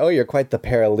to her, "Oh, you're quite the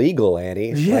paralegal,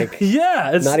 Annie." Yeah, Like,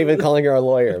 it's not even calling her a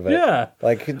lawyer, but Yeah.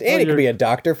 like Annie could be a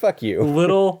doctor. Fuck you.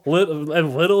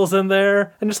 and little's in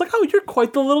there, and just like, "Oh, you're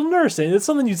quite the little nurse." And it's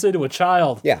something you'd say to a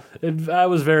child. Yeah. I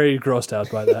was very grossed out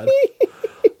by that.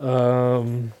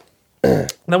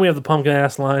 Then we have the pumpkin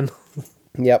ass line,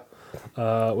 Yep.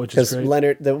 which is Because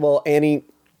great. Annie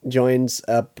joins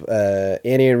up.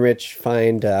 Annie and Rich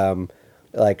find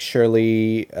like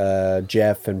Shirley,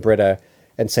 Jeff, and Britta,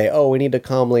 and say, "Oh, we need to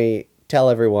calmly tell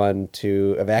everyone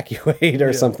to evacuate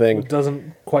or something." It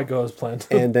doesn't quite go as planned.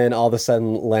 And then all of a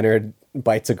sudden, Leonard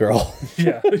bites a girl,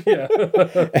 yeah.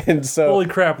 and so Holy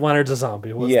crap, Leonard's a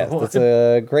zombie. Was yes, the line. that's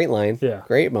a great line. Yeah.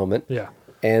 Great moment. Yeah.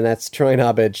 And that's Troy and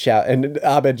Abed shout, and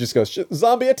Abed just goes,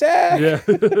 "Zombie attack!" Yeah.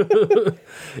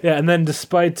 Yeah, and then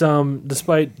despite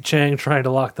Chang trying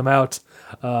to lock them out,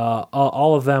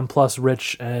 all of them plus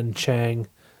Rich and Chang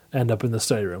end up in the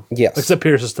study room. Yes. Except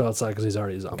Pierce is still outside because he's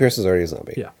already a zombie. Pierce is already a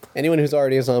zombie. Yeah. Anyone who's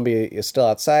already a zombie is still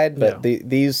outside, but Yeah.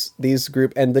 these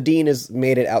group, and the dean has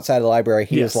made it outside of the library.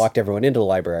 He has Yes. locked everyone into the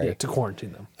library. Yeah, to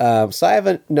quarantine them. So I have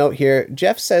a note here.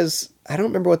 Jeff says, I don't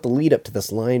remember what the lead up to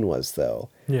this line was though,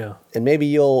 Yeah. and maybe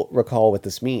you'll recall what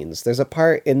this means. There's a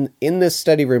part in this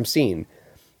study room scene.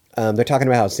 They're talking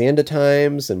about how Xanda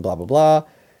times and blah blah blah,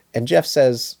 and Jeff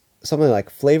says something like,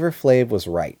 "Flavor Flav was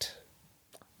right."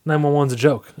 911's a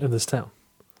joke in this town.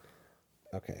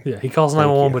 Okay. Yeah, he calls Thank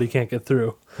 911, you. but he can't get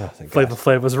through. Oh, thank Flavor God.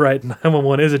 Flav was right.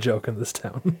 911 is a joke in this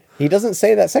town. He doesn't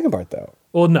say that second part though.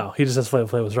 Well, no, he just says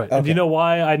Flavor Flav was right. And do you Okay. know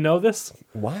why I know this?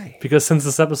 Why? Because since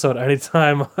this episode,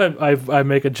 anytime I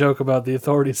make a joke about the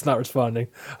authorities not responding,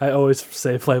 I always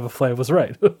say Flavor Flav was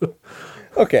right.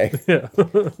 Okay. Yeah.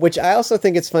 Which I also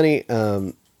think it's funny.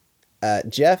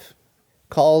 Jeff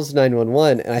calls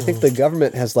 911, and I think the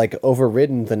government has like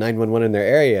overridden the 911 in their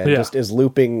area and Yeah. just is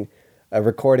looping a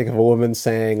recording of a woman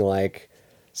saying like,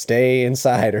 "Stay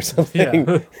inside" or something.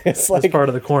 Yeah. It's As like, part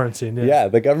of the quarantine. yeah,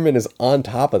 the government is on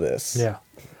top of this. Yeah.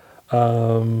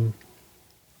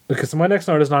 Because my next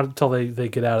note is not until they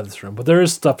get out of this room, but there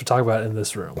is stuff to talk about in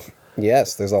this room.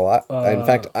 Yes, there's a lot. In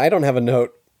fact, I don't have a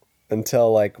note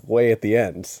until like way at the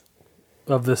end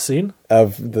Of this scene?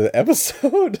 of the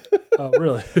episode. Oh,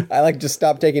 really? I like just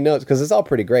stop taking notes because it's all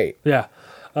pretty great. Yeah.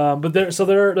 But they're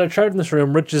trapped in this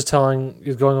room. Rich is going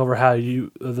over how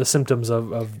the symptoms of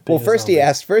being Well, a first zombie.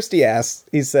 he asks,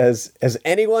 he says, "Has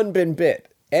anyone been bit?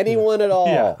 Anyone at all?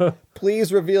 Yeah.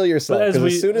 Please reveal yourself." But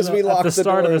Because as soon as we lock at the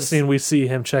start of the doors- scene, we see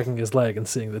him checking his leg and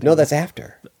seeing the. No, that's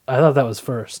after. I thought that was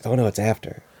first. Oh no, it's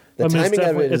after. The I mean, timing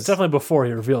of it it's is definitely before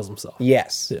he reveals himself.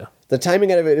 yes. Yeah. The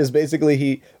timing of it is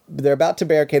basically they're about to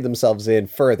barricade themselves in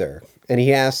further, and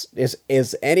he asks,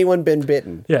 "Is anyone been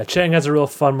bitten?" Yeah, Chang has a real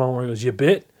fun moment where he goes, "You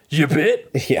bit? You bit?"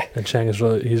 Yeah. And Chang is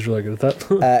he's really good at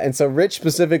that. And so Rich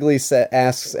specifically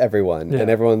asks everyone, Yeah. and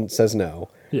everyone says no.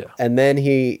 Yeah. And then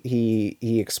he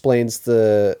explains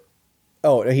the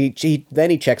Oh, he then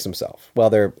he checks himself while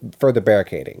they're further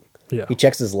barricading. Yeah. He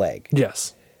checks his leg.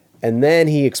 Yes. And then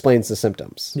he explains the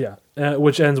symptoms. Yeah.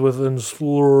 Which ends with "in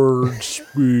slurred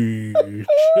speech,"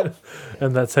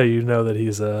 and that's how you know that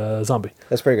he's a zombie.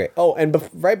 That's pretty great. Oh, and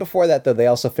right before that, though, they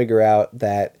also figure out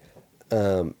that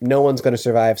no one's going to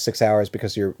survive 6 hours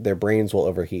because their brains will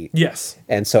overheat. Yes.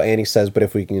 And so Annie says, "But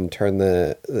if we can turn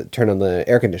on the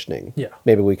air conditioning, Yeah.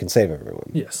 maybe we can save everyone."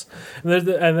 Yes, and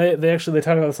they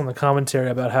talk about this on the commentary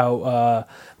about how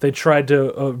they tried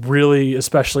to really,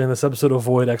 especially in this episode,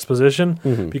 avoid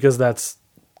exposition because that's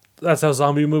how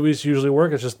zombie movies usually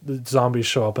work. It's just the zombies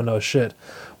show up and oh shit,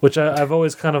 which I've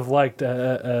always kind of liked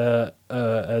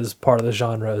as part of the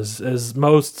genre. As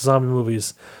most zombie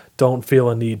movies don't feel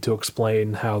a need to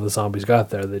explain how the zombies got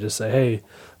there. They just say, "Hey,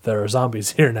 there are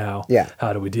zombies here now. Yeah.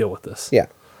 How do we deal with this?" Yeah.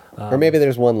 Or maybe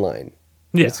there's one line.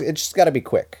 Yeah. It's just got to be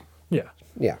quick. Yeah.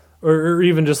 Yeah. Or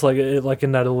even just like in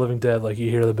Night of the Living Dead, like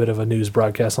you hear the bit of a news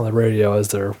broadcast on the radio as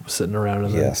they're sitting around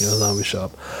and Yes. then zombies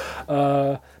show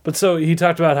up. But so he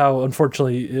talked about how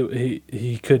unfortunately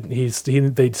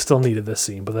they still needed this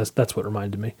scene, but that's what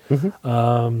reminded me.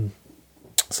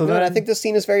 So No, then and I think this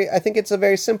scene is I think it's a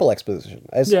very simple exposition.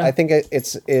 Yeah. I think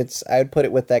it's I would put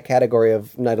it with that category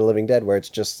of Night of the Living Dead where it's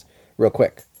just real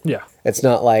quick. yeah. It's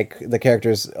not like the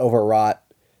character's overwrought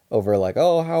over like,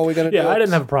 oh, how are we going to do it? Yeah, I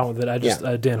didn't have a problem with it. I just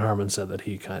Yeah. Dan Harmon said that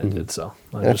he kind of did so.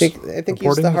 I think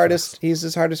he's the hardest. He's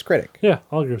his hardest critic. Yeah,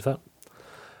 I'll agree with that.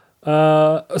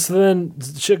 So then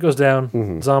shit goes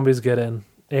down. Zombies get in.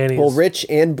 Annie's, Well, Rich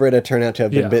and Britta turn out to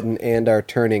have been Yeah. bitten and are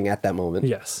turning at that moment.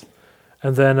 yes,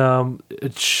 and then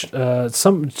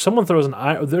someone throws an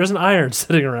iron. There's an iron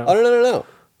sitting around. Oh no!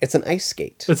 It's an ice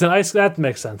skate. It's an ice. That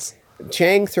makes sense.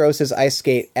 Chang throws his ice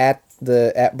skate at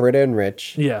Britta and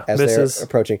Rich. Yeah, as misses. they're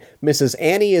approaching. Mrs.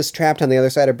 Annie is trapped on the other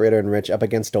side of Britta and Rich, up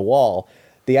against a wall.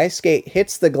 The ice skate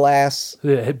hits the glass,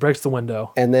 Yeah, it breaks the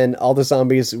window. and then all the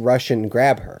zombies rush and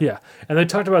grab her. Yeah, and they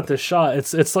talked about this shot.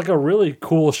 It's like a really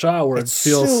cool shot where It's it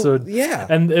feels so. yeah.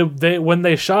 And when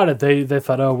they shot it, they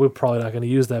thought, oh, we're probably not going to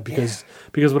use that because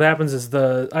what happens is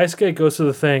the ice skate goes through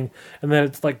the thing, and then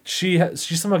it's like she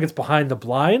somehow gets behind the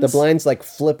blinds. The blinds like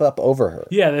flip up over her.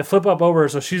 Yeah, they flip up over her,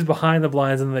 so she's behind the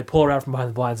blinds, and then they pull her out from behind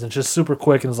the blinds, and it's just super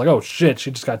quick, and it's like, oh shit,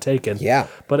 she just got taken. Yeah.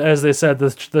 But as they said,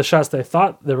 the shots they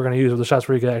thought they were going to use were the shots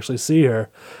where you could actually see her,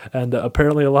 and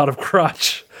apparently a lot of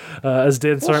crotch. As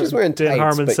Dan she's wearing tights,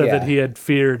 Harmon but said yeah. that he had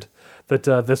feared that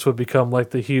this would become like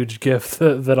the huge gif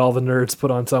that all the nerds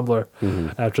put on Tumblr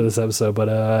after this episode, but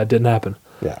it didn't happen.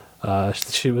 Yeah.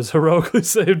 She was heroically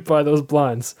saved by those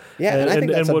blinds. Yeah, and I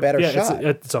think that's a better shot.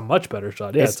 It's a much better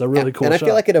shot. Yeah, it's a really cool and shot. I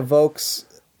feel like it evokes.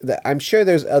 I'm sure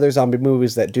there's other zombie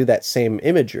movies that do that same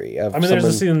imagery. Of there's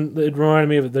a scene. It reminded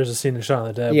me of. There's a scene in Shaun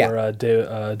of the Dead Yeah. where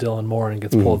Dylan Moran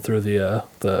gets pulled through the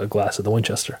glass of the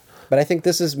Winchester. But I think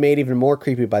this is made even more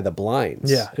creepy by the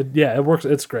blinds. Yeah, it works.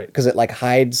 It's great. Because it like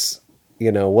hides,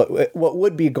 what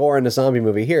would be gore in a zombie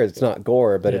movie. Here it's not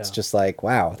gore, but it's Yeah. just like,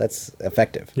 wow, that's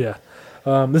effective. Yeah.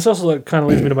 This also kind of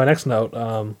leads me to my next note.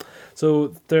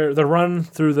 So they're run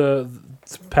through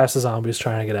past the zombies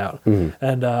trying to get out,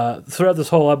 and throughout this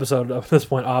whole episode, up to this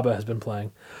point, ABBA has been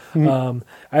playing, and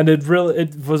it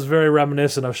was very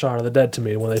reminiscent of Shaun of the Dead to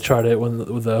me when they tried it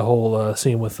with the whole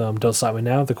scene with "Don't Stop Me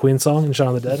Now," the Queen song in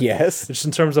Shaun of the Dead. Yes. Just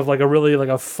in terms of like a really like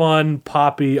a fun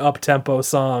poppy up tempo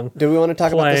song. Do we want to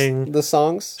talk playing- about the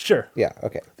songs? Sure. Yeah.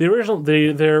 Okay. Their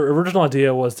original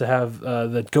idea was to have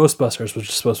that Ghostbusters was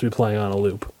supposed to be playing on a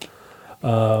loop,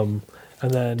 and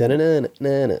then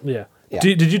Da-na-na-na-na. yeah. Yeah.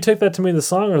 Did you take that to mean the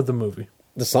song or the movie?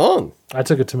 The song. I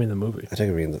took it to mean the movie. I took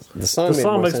it reading the song. The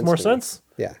song makes more to me. sense.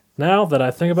 Yeah. Now that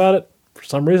I think about it, for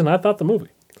some reason I thought the movie.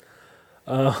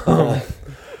 So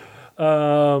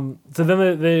then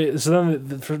it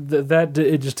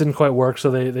just didn't quite work. So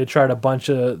they tried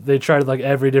like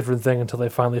every different thing until they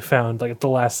finally found like at the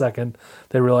last second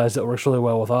they realized it works really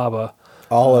well with ABBA.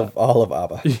 All of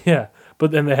ABBA. Yeah. But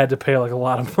then they had to pay like a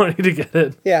lot of money to get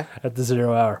it Yeah. at the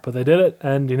 0 hour. But they did it,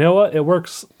 and you know what? It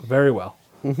works very well.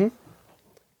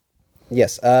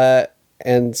 Yes. And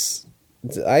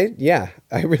I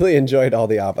really enjoyed all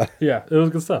the ABBA. Yeah, it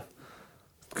was good stuff.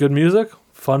 Good music,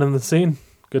 fun in the scene,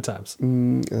 good times. I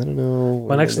don't know.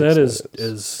 My next note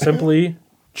is simply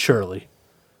Shirley.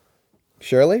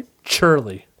 Shirley?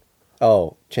 Shirley.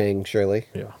 Oh, Chang Shirley.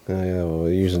 Yeah.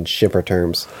 We're using shipper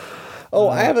terms. Oh,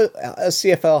 I have a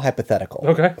CFL hypothetical.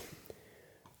 Okay.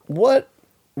 What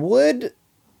would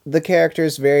the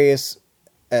character's various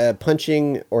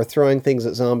punching or throwing things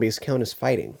at zombies count as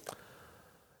fighting?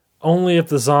 Only if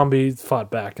the zombie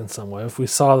fought back in some way. If we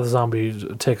saw the zombie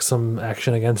take some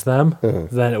action against them,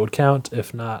 then it would count.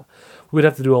 If not, we'd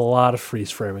have to do a lot of freeze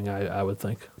framing, I would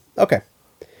think. Okay.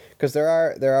 Because there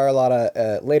are a lot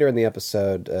of later in the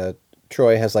episode,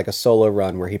 Troy has like a solo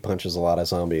run where he punches a lot of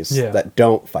zombies that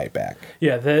don't fight back.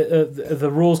 Yeah, the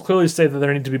rules clearly state that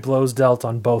there need to be blows dealt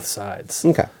on both sides.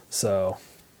 Okay. So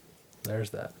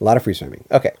there's that. A lot of free swimming.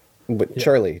 Okay. But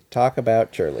Shirley, talk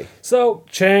about Shirley. So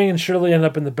Chang and Shirley end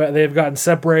up in the they've gotten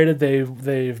separated.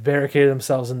 They've barricaded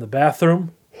themselves in the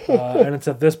bathroom. And it's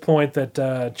at this point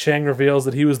that Chang reveals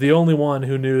that he was the only one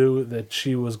who knew that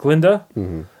she was Glinda.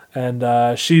 Mm-hmm.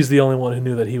 And she's the only one who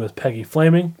knew that he was Peggy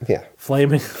Flaming. Yeah.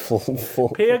 Flaming.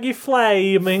 Peggy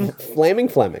Flaming. Flaming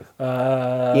Fleming.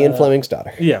 Ian Fleming's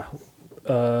daughter. Yeah.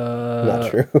 Not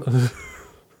true.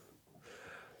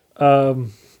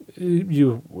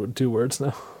 You 2 words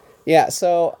now. Yeah,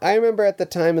 so I remember at the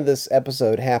time of this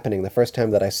episode happening, the first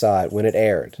time that I saw it, when it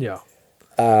aired. Yeah.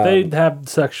 They have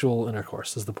sexual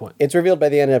intercourse, is the point. It's revealed by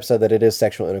the end of the episode that it is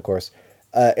sexual intercourse.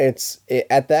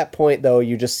 At that point, though,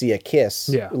 you just see a kiss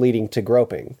leading to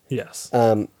groping. Yes.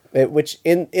 Which,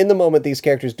 in the moment, these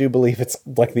characters do believe it's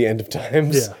like the end of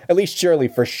times. Yeah. At least Shirley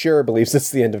for sure believes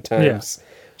it's the end of times.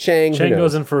 Yeah. Chang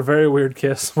goes in for a very weird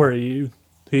kiss where he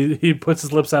puts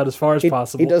his lips out as far as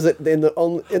possible. He does it in the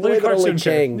way that only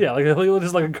Chang. Yeah,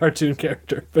 just like a cartoon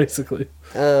character, basically.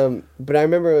 But I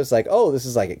remember it was like, oh, this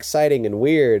is like exciting and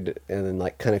weird, and then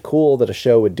like kind of cool that a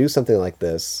show would do something like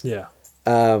this. Yeah.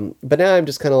 But now I'm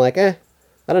just kind of like, I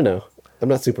don't know. I'm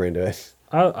not super into it.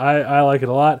 I like it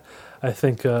a lot. I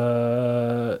think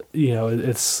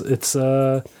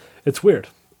it's weird.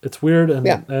 It's weird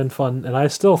and fun, and I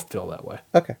still feel that way.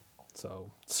 Okay.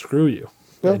 So screw you,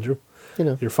 well, Andrew.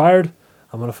 You're fired.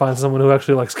 I'm going to find someone who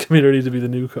actually likes Community to be the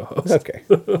new co-host. Okay,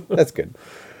 that's good.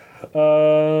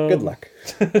 Good luck.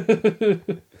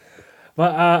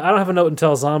 But I don't have a note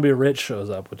until Zombie Rich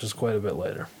shows up, which is quite a bit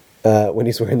later. When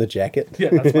he's wearing the jacket. Yeah,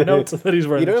 that's my note that he's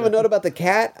wearing. You don't have a note about the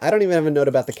cat? I don't even have a note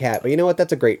about the cat. But you know what?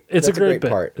 That's a great. It's a great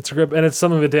part. It's a great, and it's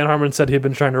something that Dan Harmon said he'd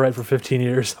been trying to write for 15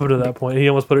 years up to that point. He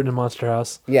almost put it in Monster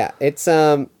House. Yeah, it's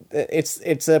a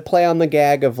play on the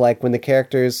gag of like when the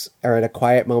characters are at a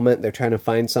quiet moment, they're trying to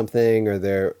find something, or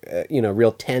they're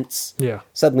real tense. Yeah.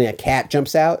 Suddenly a cat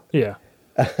jumps out. Yeah.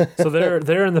 So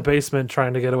they're in the basement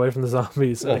trying to get away from the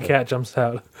zombies, and a cat jumps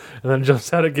out, and then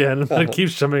jumps out again, and then it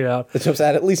keeps jumping out. It jumps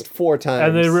out at least 4 times.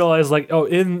 And they realize, like,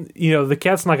 the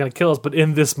cat's not going to kill us, but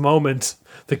in this moment,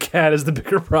 the cat is the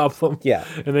bigger problem. Yeah.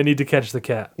 And they need to catch the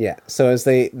cat. Yeah. So as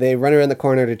they run around the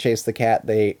corner to chase the cat,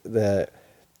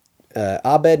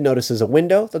 Abed notices a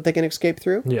window that they can escape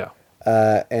through. Yeah.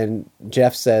 And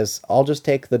Jeff says, "I'll just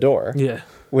take the door." Yeah.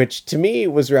 Which to me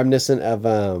was reminiscent of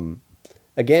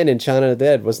again, in Shaun of the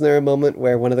Dead, wasn't there a moment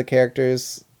where one of the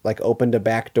characters like opened a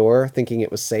back door thinking it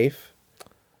was safe?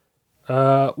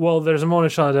 Well, there's a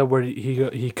moment in Shaun of the Dead where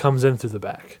he comes in through the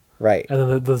back. Right. And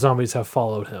then the zombies have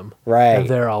followed him. Right. And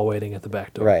they're all waiting at the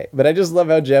back door. Right. But I just love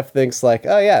how Jeff thinks like,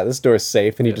 oh yeah, this door's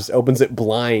safe, and he just opens it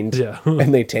blind. Yeah.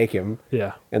 And they take him.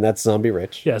 Yeah. And that's Zombie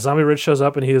Rich. Yeah, Zombie Rich shows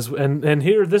up, and he is, and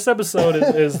here this episode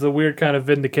is the weird kind of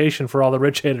vindication for all the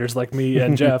Rich haters like me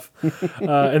and Jeff,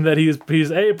 and that he's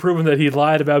proven that he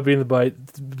lied about being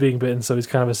bitten, so he's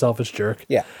kind of a selfish jerk.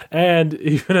 Yeah. And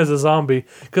even as a zombie,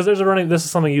 because this is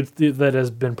something that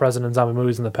has been present in zombie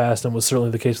movies in the past, and was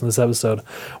certainly the case in this episode,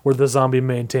 where the zombie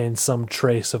maintains some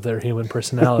trace of their human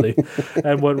personality.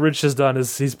 And what Rich has done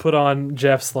is he's put on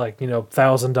Jeff's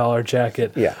 $1,000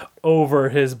 jacket over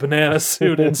his banana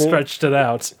suit and stretched it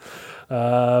out,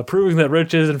 proving that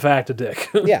Rich is in fact a dick.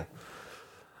 Yeah.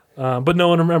 But no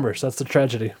one remembers. That's the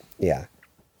tragedy. Yeah.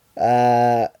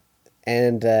 And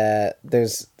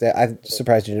I'm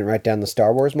surprised you didn't write down the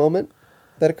Star Wars moment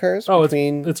that occurs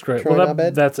between it's great. Troy and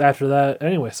Abed. That's after that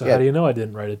anyway. So how do you know I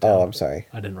didn't write it down? Oh, I'm sorry.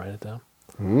 I didn't write it down.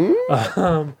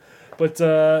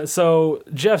 So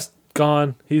Jeff's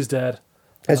gone. He's dead.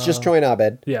 It's just Troy and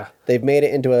Abed. Yeah. They've made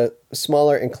it into a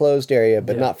smaller enclosed area,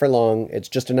 but not for long. It's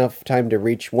just enough time to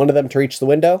reach one of them to reach the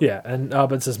window. Yeah, and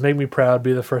Abed says, "Make me proud.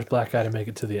 Be the first black guy to make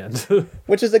it to the end."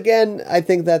 Which is, again, I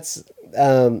think that's,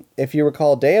 if you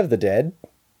recall Day of the Dead,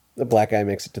 the black guy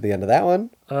makes it to the end of that one.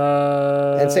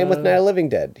 And same with Night of the Living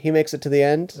Dead. He makes it to the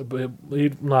end.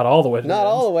 Not all the way. Not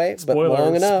all the way, but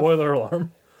long enough. Spoiler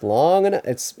alarm. Long enough.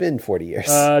 It's been 40 years.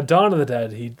 Dawn of the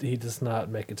Dead, he does not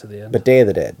make it to the end. But Day of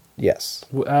the Dead, yes.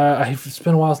 It's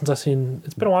been a while since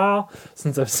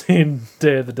I've seen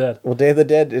Day of the Dead. Well, Day of the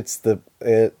Dead,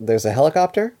 there's a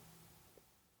helicopter.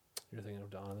 You're thinking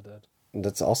of Dawn of the Dead.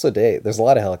 That's also Day. There's a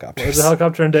lot of helicopters. There's a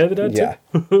helicopter in Day of the Dead, yeah.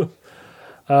 too?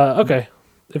 Okay,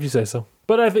 if you say so.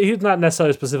 But I think he's not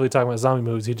necessarily specifically talking about zombie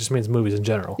movies. He just means movies in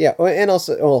general. Yeah, and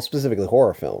also, specifically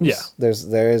horror films. Yeah.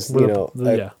 There is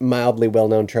a mildly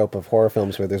well-known trope of horror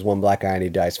films where there's one black guy and he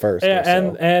dies first.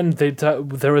 And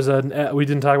there was we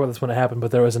didn't talk about this when it happened,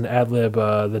 but there was an ad lib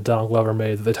that Donald Glover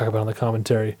made that they talk about in the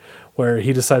commentary, where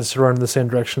he decides to run in the same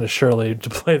direction as Shirley to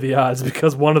play the odds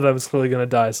because one of them is clearly going to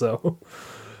die. So,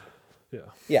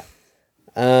 yeah.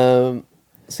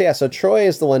 So Troy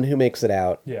is the one who makes it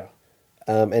out. Yeah.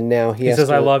 And now he says,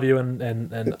 "I love you,"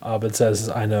 and Abed says,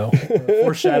 "I know,"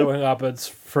 foreshadowing Abed's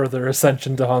further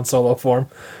ascension to Han Solo form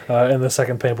in the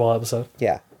second paintball episode.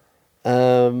 Yeah.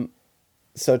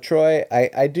 So Troy,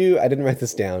 I didn't write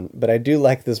this down, but I do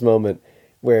like this moment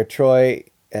where Troy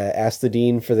asks the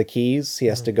dean for the keys. He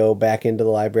has to go back into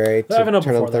the library to turn on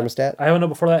the thermostat. I have a note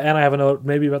before that, and I have a note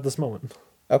maybe about this moment.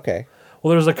 Okay. Well,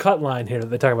 there's a cut line here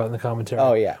that they talk about in the commentary.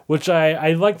 Oh, yeah. Which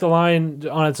I like the line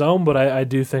on its own, but I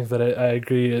do think that I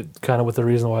agree kind of with the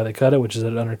reason why they cut it, which is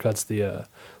that it undercuts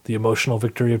the emotional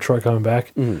victory of Troy coming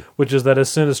back, which is that as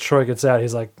soon as Troy gets out,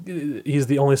 he's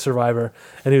the only survivor,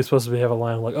 and he was supposed to have a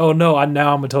line like, "Oh no,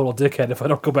 now I'm a total dickhead if I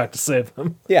don't go back to save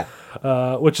them." Yeah.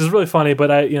 Which is really funny,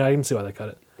 but I can see why they cut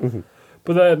it. Mm-hmm.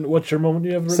 But then, what's your moment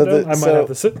you have written down? I might have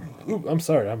to sit. Ooh, I'm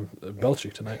sorry, I'm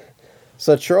belchy tonight.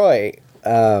 So Troy,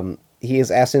 he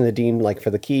is asking the dean for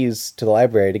the keys to the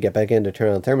library to get back in to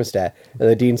turn on the thermostat, and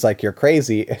the dean's like, "You're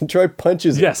crazy," and Troy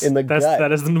punches him in the gut.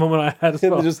 That is the moment I had as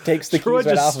well. And just takes the Troy keys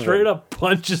right off of him. straight up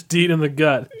punches Dean in the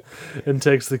gut and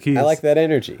takes the keys. I like that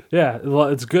energy. Yeah,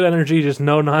 it's good energy, just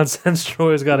no nonsense.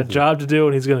 Troy's got a job to do,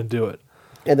 and he's going to do it.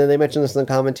 And then they mention this in the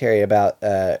commentary about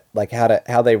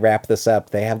how they wrap this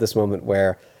up. They have this moment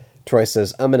where Troy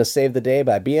says, "I'm going to save the day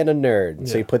by being a nerd." Yeah.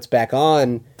 So he puts back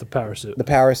on the power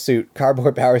suit,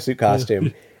 cardboard power suit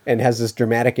costume, and has this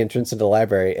dramatic entrance into the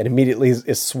library, and immediately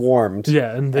is swarmed.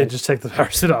 Yeah, and they just take the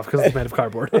power suit off because it's made of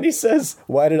cardboard. And he says,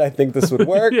 "Why did I think this would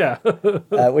work?" Yeah,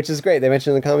 which is great. They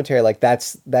mentioned in the commentary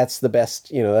that's the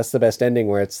best. That's the best ending,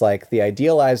 where it's like the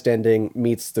idealized ending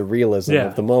meets the realism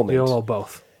of the moment. You know,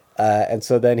 both. And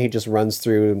so then he just runs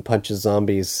through and punches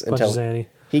zombies until Annie.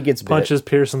 He gets punches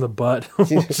Pierce in the butt.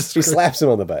 He slaps him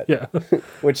on the butt. Yeah,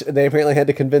 which they apparently had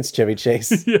to convince Chevy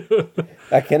Chase. Yeah.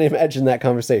 I can't imagine that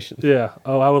conversation. Yeah.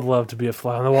 Oh, I would love to be a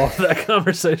fly on the wall for that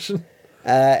conversation.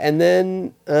 And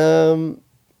then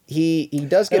he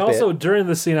does get. And also bit. During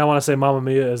the scene, I want to say "Mamma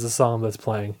Mia" is the song that's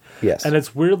playing. Yes, and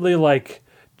it's weirdly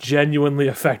genuinely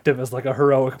effective as a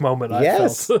heroic moment.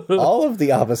 Yes, I felt. All of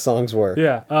the ABBA songs were.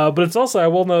 Yeah, but it's also, I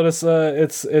will notice,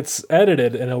 it's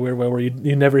edited in a weird way where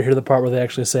you never hear the part where they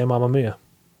actually say "Mamma Mia."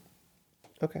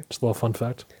 Okay, just a little fun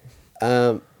fact.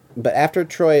 But after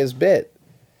Troy is bit,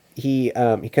 he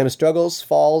kind of struggles,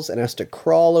 falls, and has to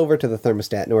crawl over to the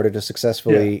thermostat in order to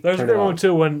successfully. Yeah. There's a great moment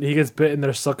too when he gets bit and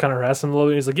they're still kind of harassing him a little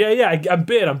bit. He's like, "Yeah, I'm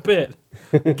bit.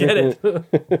 Get it?"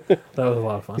 That was a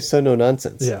lot of fun. He's so no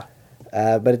nonsense. Yeah.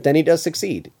 But then he does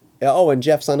succeed. Oh, and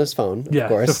Jeff's on his phone, of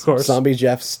course. Zombie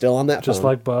Jeff's still on that phone. Just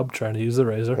like Bub, trying to use the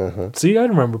razor. Uh-huh. See, I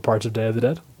remember parts of Day of the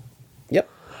Dead. Yep.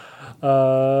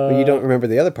 But you don't remember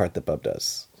the other part that Bub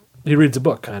does. He reads a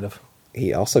book, kind of.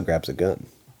 He also grabs a gun.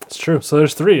 It's true. So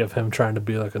there's 3 of him trying to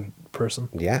be like a person.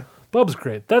 Yeah. Bub's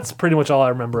great. That's pretty much all I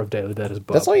remember of Day of the Dead is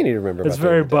Bub. That's all you need to remember It's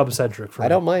very Bub-centric for me. I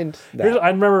don't mind that. I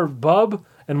remember Bub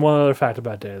and one other fact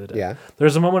about Day of the Dead. Yeah.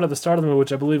 There's a moment at the start of the movie,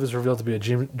 which I believe is revealed to be a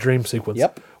dream sequence.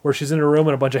 Yep. Where she's in her room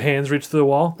and a bunch of hands reach through the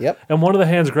wall. Yep. And one of the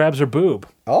hands grabs her boob.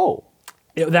 Oh.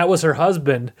 That was her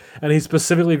husband, and he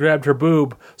specifically grabbed her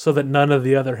boob so that none of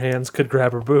the other hands could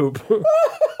grab her boob.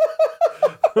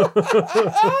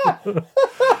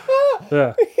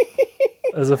 Yeah.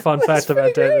 As a fun fact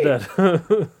about Day of the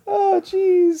Dead. Oh,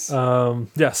 jeez.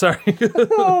 Yeah, sorry.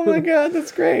 Oh, my God,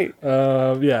 that's great.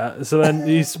 Yeah, so then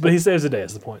he saves the day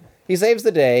is the point. He saves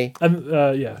the day. And,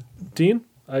 yeah. Dean?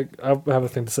 I have a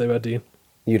thing to say about Dean.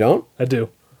 You don't? I do.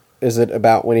 Is it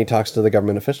about when he talks to the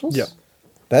government officials? Yeah.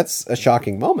 That's a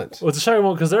shocking moment. Well, it's a shocking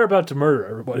moment because they're about to murder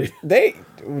everybody.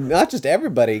 Not just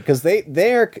everybody, because they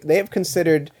have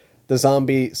considered the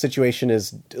zombie situation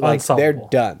is they're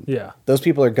done. Yeah. Those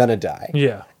people are gonna die.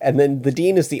 Yeah. And then the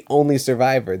dean is the only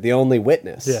survivor, the only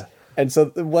witness. Yeah. And so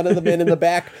one of the men in the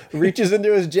back reaches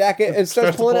into his jacket and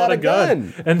starts pulling out a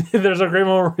gun. And there's a great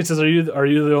moment where he says, are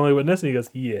you the only witness? And he goes,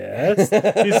 yes.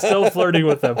 He's still flirting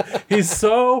with them. He's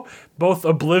so both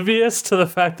oblivious to the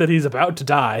fact that he's about to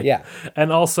die, yeah,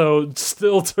 and also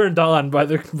still turned on by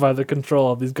the control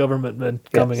of these government men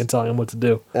coming and telling him what to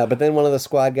do. But then one of the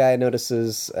squad guy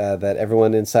notices that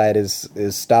everyone inside is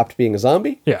stopped being a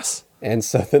zombie. Yes. And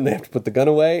so then they have to put the gun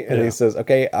away, and he says,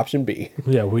 okay, option B.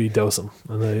 Yeah, we dose them.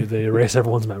 And they erase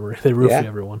everyone's memory. They roofie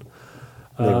everyone.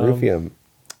 They roofie them.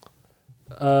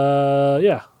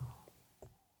 Yeah.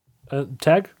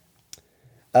 Tag?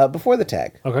 Before the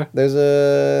tag. Okay. There's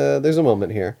a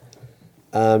moment here.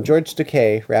 George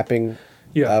Takei wrapping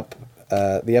up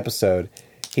the episode.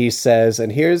 He says,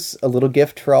 "And here's a little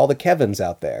gift for all the Kevins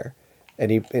out there," and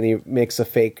he makes a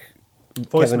fake Kevin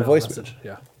voicemail. Message.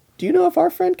 Yeah. Do you know if our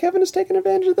friend Kevin has taken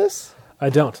advantage of this? I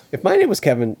don't. If my name was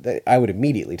Kevin, I would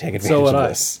immediately take advantage So would of I.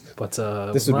 this. But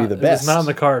This would be the best. It's not in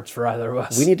the cards for either of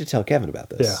us. We need to tell Kevin about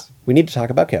this. Yeah. We need to talk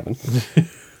about Kevin.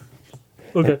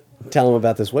 Okay. Tell him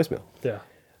about this voicemail. Yeah.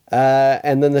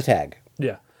 And then the tag.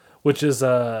 Yeah. Which is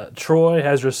Troy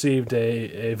has received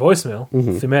a voicemail,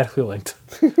 thematically linked,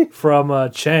 from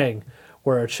Chang,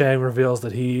 where Chang reveals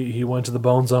that he went to the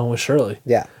Bone Zone with Shirley.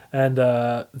 Yeah. And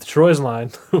Troy's line,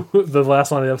 the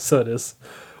last line of the episode is,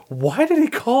 "Why did he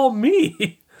call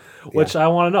me?" Which I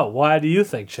want to know. Why do you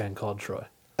think Chang called Troy?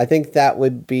 I think that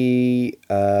would be,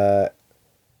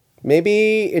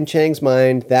 maybe in Chang's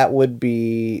mind, that would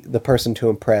be the person to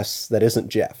impress that isn't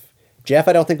Jeff. Jeff,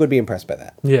 I don't think would be impressed by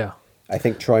that. Yeah. I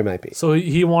think Troy might be. So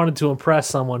he wanted to impress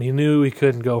someone. He knew he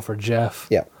couldn't go for Jeff.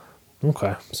 Yeah.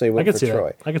 Okay. So he went for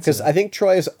Troy. I could see Because that. I think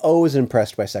Troy is always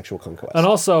impressed by sexual conquest. And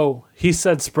also, he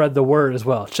said spread the word as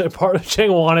well. Part of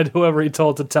Chang wanted whoever he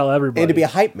told to tell everybody. And to be a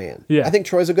hype man. Yeah. I think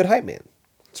Troy's a good hype man.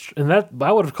 And that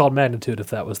I would have called magnitude if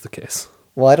that was the case.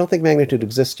 Well, I don't think magnitude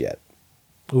exists yet.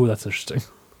 Ooh, that's interesting.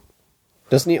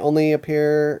 Doesn't he only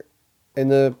appear in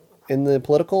the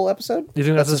political episode? You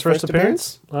think that's his first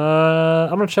appearance? I'm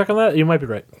going to check on that. You might be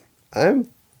right. I'm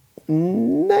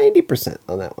 90%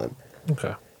 on that one.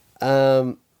 Okay.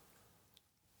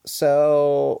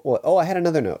 So, I had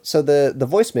another note. So the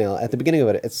voicemail, at the beginning of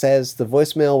it, it says the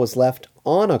voicemail was left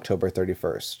on October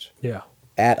 31st Yeah.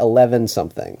 at 11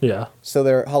 something. Yeah. So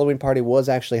their Halloween party was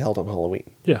actually held on Halloween.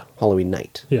 Yeah. Halloween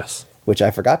night. Yes. Which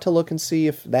I forgot to look and see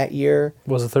if that year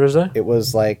Was it Thursday? it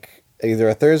was like either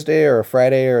a Thursday or a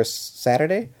Friday or a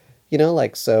Saturday. You know,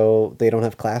 like, so they don't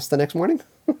have class the next morning.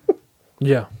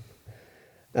 Yeah.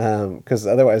 Because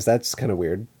otherwise that's kind of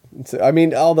weird. So, I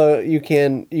mean, although you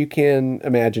can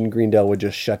imagine Greendale would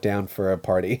just shut down for a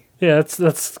party. Yeah,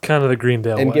 that's kind of the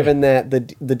Greendale And way. given that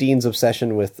the dean's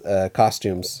obsession with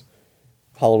costumes,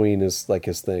 Halloween is like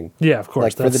his thing. Yeah, of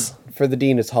course. Like for the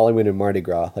dean, it's Halloween and Mardi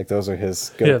Gras. Like those are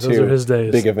his go-to those are his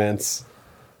days. big events.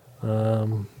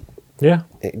 Yeah.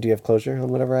 Hey, do you have closure on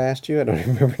whatever I asked you? I don't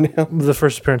even remember now. The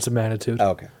first appearance of magnitude. Oh,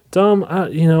 okay. Dumb.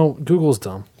 Google's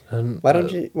dumb. And Why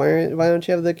don't you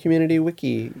have the community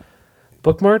wiki?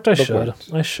 bookmarked? I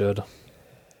Bookmarked. should.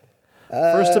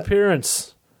 First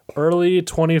appearance. Early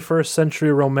 21st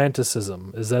century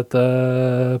romanticism. Is that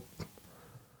the...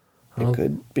 It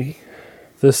could be.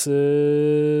 This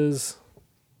is...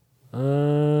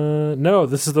 no,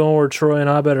 this is the one where Troy and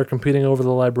Abed are competing over the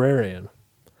librarian.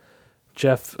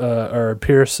 Jeff, or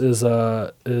Pierce is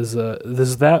this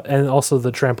is that, and also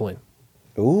the trampoline.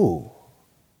 Ooh.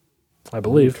 I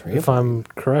believe, Trampoline. if I'm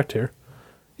correct here.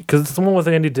 Because it's the one with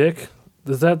Andy Dick.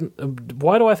 Is that...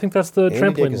 why do I think that's the Andy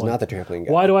trampoline Dick is one? not the trampoline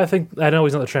guy. Why do I think... I know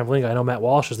he's not the trampoline guy. I know Matt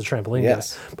Walsh is the trampoline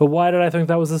Yes. guy. But why did I think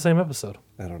that was the same episode?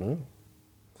 I don't know.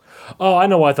 Oh, I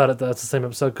know why I thought that's the same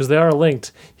episode, because they are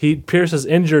linked. Pierce is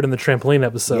injured in the trampoline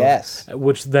episode. Yes.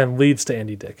 Which then leads to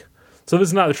Andy Dick. So this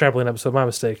is not the trampoline episode, my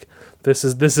mistake. This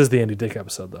is the Andy Dick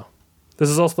episode, though. This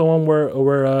is also the one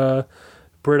where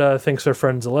Britta thinks her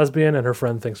friend's a lesbian, and her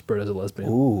friend thinks Britta's a lesbian.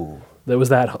 Ooh. There was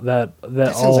that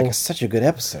Sounds like such a good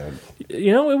episode.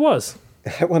 You know, it was.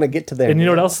 I want to get to there. And you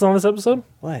know what now. else is on this episode?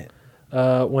 What?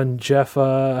 When Jeff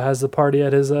has the party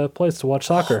at his place to watch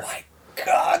soccer. Oh my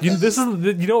God.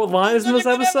 You know what line is in this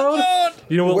episode?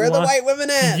 You know what Where are the line? white women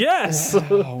at? Yes.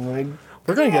 Oh my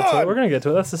We're gonna get to it. We're gonna get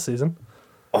to it. That's the season.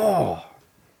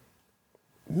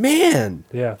 man.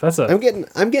 Yeah, that's a.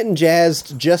 I'm getting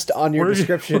jazzed just on your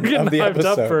description we're getting of the hyped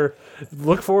episode. up for.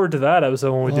 Look forward to that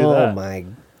episode when we do that. Oh my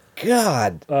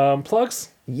God. Plugs.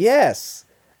 Yes.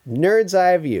 Nerd's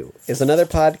Eye View is another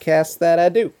podcast that I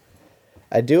do.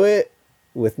 I do it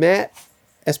with Matt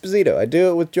Esposito. I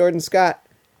do it with Jordan Scott.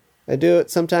 I do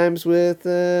it sometimes with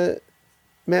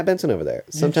Matt Benson over there.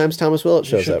 Sometimes Thomas Willett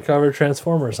You shows should up. cover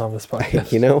Transformers on this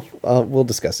podcast. You know, we'll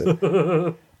discuss it.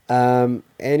 And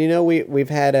you know, we've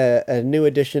had a new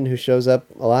addition who shows up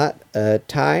a lot.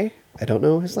 Ty. I don't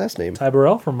know his last name. Ty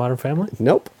Burrell from Modern Family.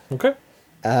 Nope. Okay.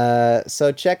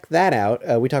 So check that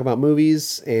out. We talk about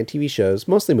movies and TV shows,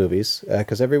 mostly movies,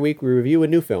 because every week we review a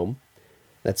new film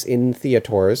that's in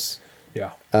theaters.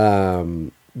 Yeah.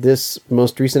 This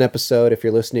most recent episode, if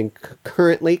you're listening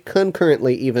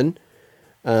concurrently even,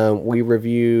 we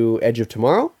review Edge of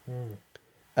Tomorrow.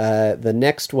 The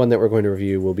next one that we're going to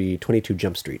review will be 22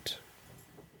 Jump Street.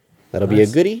 That'll be a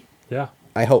Nice. goodie, Yeah.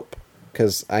 I hope,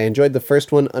 because I enjoyed the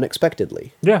first one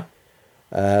unexpectedly. Yeah.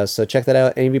 So check that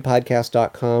out,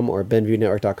 nevpodcast.com or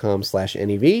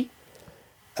benviewnetwork.com/nev.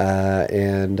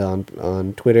 And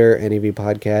on Twitter, NEV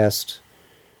Podcast.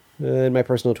 And my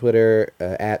personal Twitter,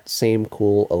 at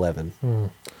SameCool11.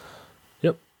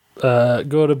 Yep.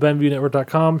 Go to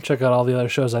benviewnetwork.com. Check out all the other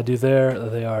shows I do there.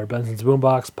 They are Benson's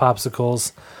Boombox,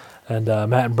 Popsicles, and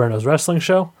Matt and Breno's Wrestling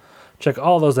Show. Check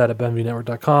all those out at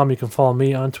benviewnetwork.com. You can follow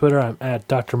me on Twitter. I'm at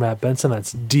Dr. Matt Benson.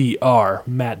 That's Dr.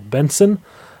 Matt Benson.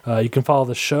 You can follow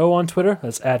the show on Twitter.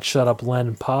 That's at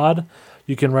ShutUpLenPod.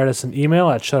 You can write us an email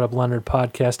at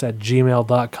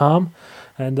shutupleonardpodcast@gmail.com.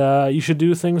 And you should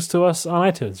do things to us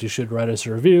on iTunes. You should write us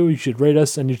a review, you should rate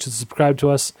us, and you should subscribe to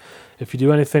us. If you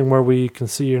do anything where we can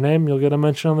see your name, you'll get a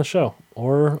mention on the show.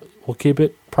 Or we'll keep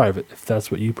it private, if that's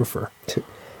what you prefer.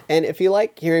 And if you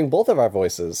like hearing both of our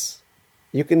voices,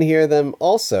 you can hear them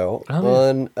also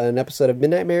on an episode of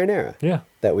Midnight Marinara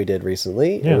that we did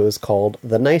recently. Yeah. It was called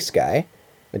The Nice Guy.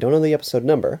 I don't know the episode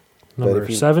number. Number but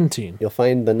if 17. You'll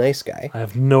find The Nice Guy. I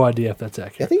have no idea if that's I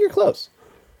accurate. think you're close.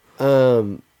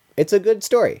 It's a good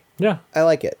story. Yeah. I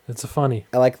like it. It's a funny.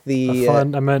 I like the... I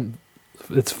meant,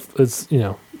 it's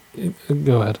go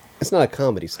ahead. It's not a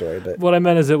comedy story, but... What I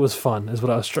meant is it was fun, is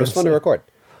what I was It trying was to fun say. to record.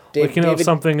 Like, if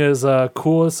something is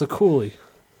cool, it's a coolie.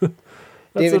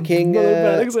 David King... Another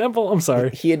bad example. I'm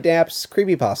sorry. He adapts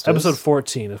creepypastas. Episode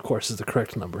 14, of course, is the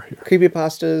correct number here.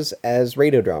 Creepypastas as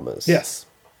radio dramas. Yes.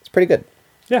 It's pretty good.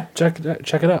 Yeah, check it out.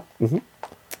 Mm-hmm.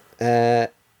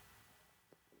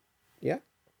 Yeah.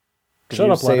 Shut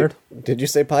up, Leonard. Did you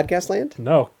say Podcast Land?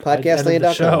 No.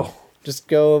 Podcastland.com. Show. Just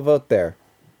go vote there.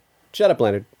 Shut up,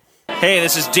 Leonard. Hey,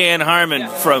 this is Dan Harmon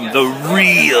from the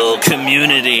real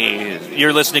community.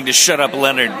 You're listening to Shut Up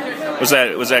Leonard. Was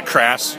that crass?